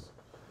 because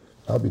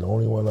I'll be the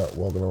only one up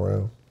walking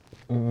around,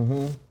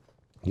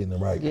 getting it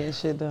right. Getting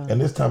shit done.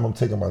 And this time I'm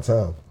taking my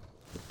time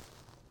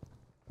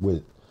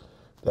with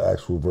the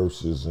actual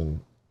verses, and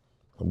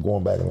I'm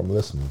going back and I'm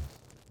listening.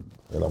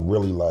 And I'm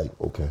really like,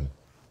 okay,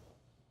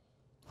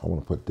 I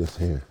want to put this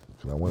here,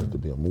 because I want it to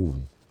be a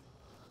movie.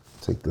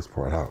 Take this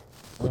part out,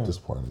 put this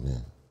part in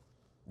there.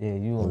 Yeah,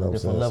 you You on know a what I'm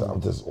saying? different So level.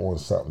 I'm just on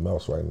something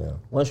else right now.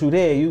 Once you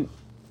there,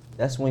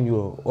 that's when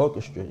you're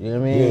orchestra. You know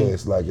what I mean? Yeah,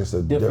 it's like it's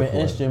a different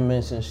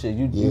instruments and shit.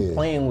 You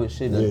playing with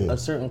shit a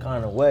certain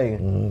kind of way.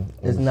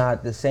 It's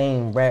not the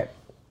same rap.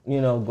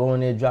 Go in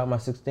there, drop my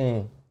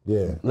 16.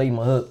 Yeah. Lay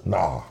my hook.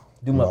 Nah.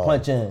 Do my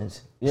punch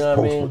ins. You know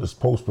what I mean? It's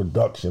post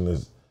production.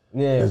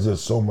 There's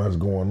just so much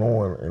going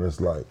on, and it's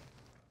like,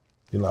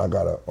 I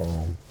got a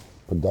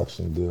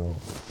production deal,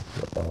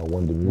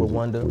 Wonder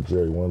Music with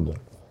Jerry Wonder.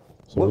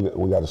 So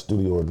we got a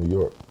studio in New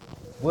York.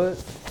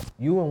 What?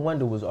 You and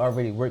Wonder was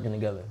already working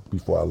together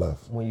Before I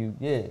left. when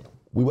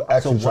We were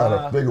actually trying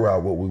to figure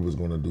out what we was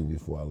gonna do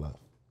before I left.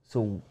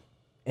 So,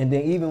 and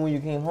then even when you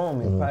came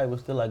home, it probably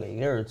was still like a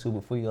year or two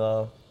before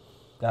y'all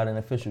got an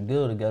official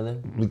deal together.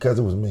 Because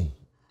it was me.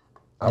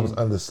 I was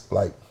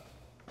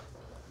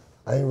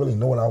I didn't really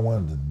know what I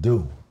wanted to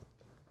do.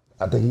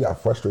 I think he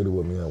got frustrated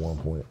with me at one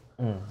point.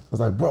 I was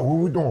like, bro, what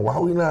we doing? Why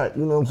we not?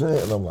 You know what I'm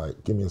saying? And I'm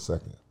like, give me a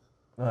second.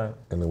 All right.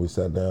 And then we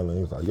sat down and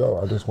he was like,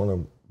 yo, I just want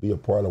to be a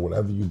part of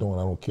whatever you're doing.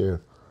 I don't care.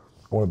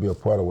 I want to be a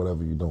part of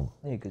whatever you're doing.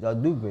 Yeah, because y'all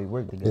do great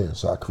work together. Yeah,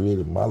 so I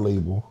created my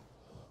label,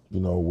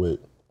 with,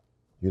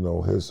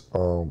 his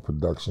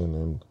production,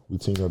 and we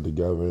teamed up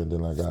together, and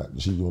then I got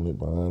G-Unit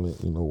behind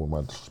it, with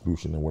my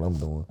distribution and what I'm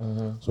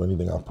doing. So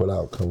anything I put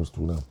out comes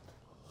through them.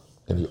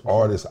 And the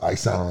artists I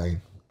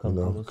sign,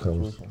 comes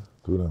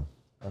through them.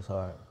 That's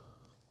hard.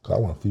 Cause I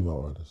want a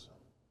female artist.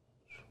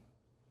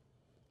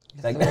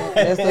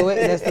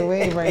 That's the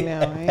wave right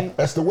now, right?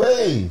 That's the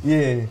wave.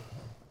 Yeah.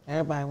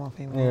 Everybody want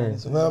female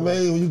artists. You know what I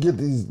mean? When you get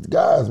these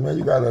guys, man,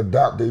 you gotta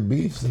adopt their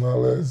beefs and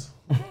all this.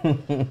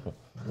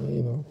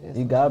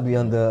 You gotta be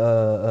under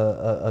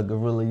a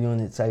guerrilla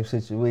unit type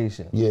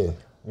situation. Yeah.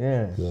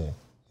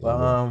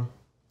 Well,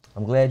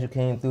 I'm glad you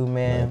came through,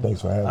 man.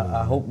 Thanks for having me.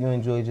 I hope you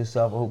enjoyed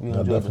yourself. I hope you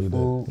enjoyed the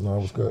food. No,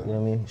 it was good. You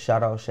know what I mean?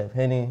 Shout out Chef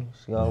Henny.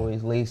 She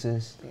always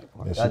laces.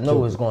 Yeah, I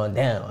know it's going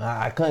down.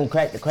 I couldn't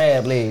crack the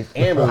crab legs.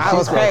 Amber, I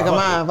was cracking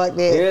mine. Fuck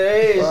that.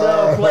 Yeah, she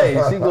don't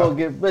play. She gonna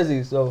get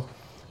busy. So,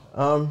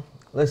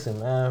 listen,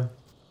 man.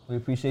 We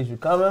appreciate you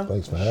coming.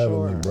 Thanks for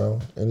having me, bro.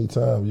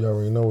 Anytime. You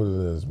already know what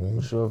it is, man.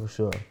 For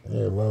sure.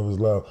 Yeah, love is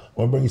love. I'm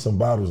gonna bring you some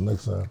bottles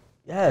next time.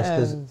 Yes,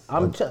 because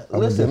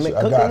listen, get you.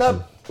 I Cooking got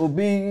Up will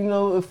be,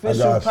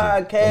 official I got you.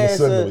 I'm a podcast.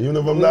 signal. Even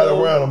if I'm not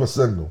around, I'm a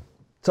signal.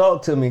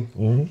 Talk to me.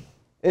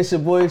 It's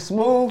your boy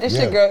Smooth. It's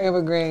your girl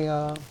Evergreen,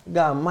 y'all. We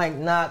got Mike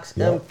Knox,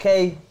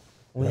 MK.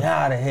 We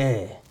out of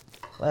here.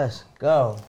 Let's go.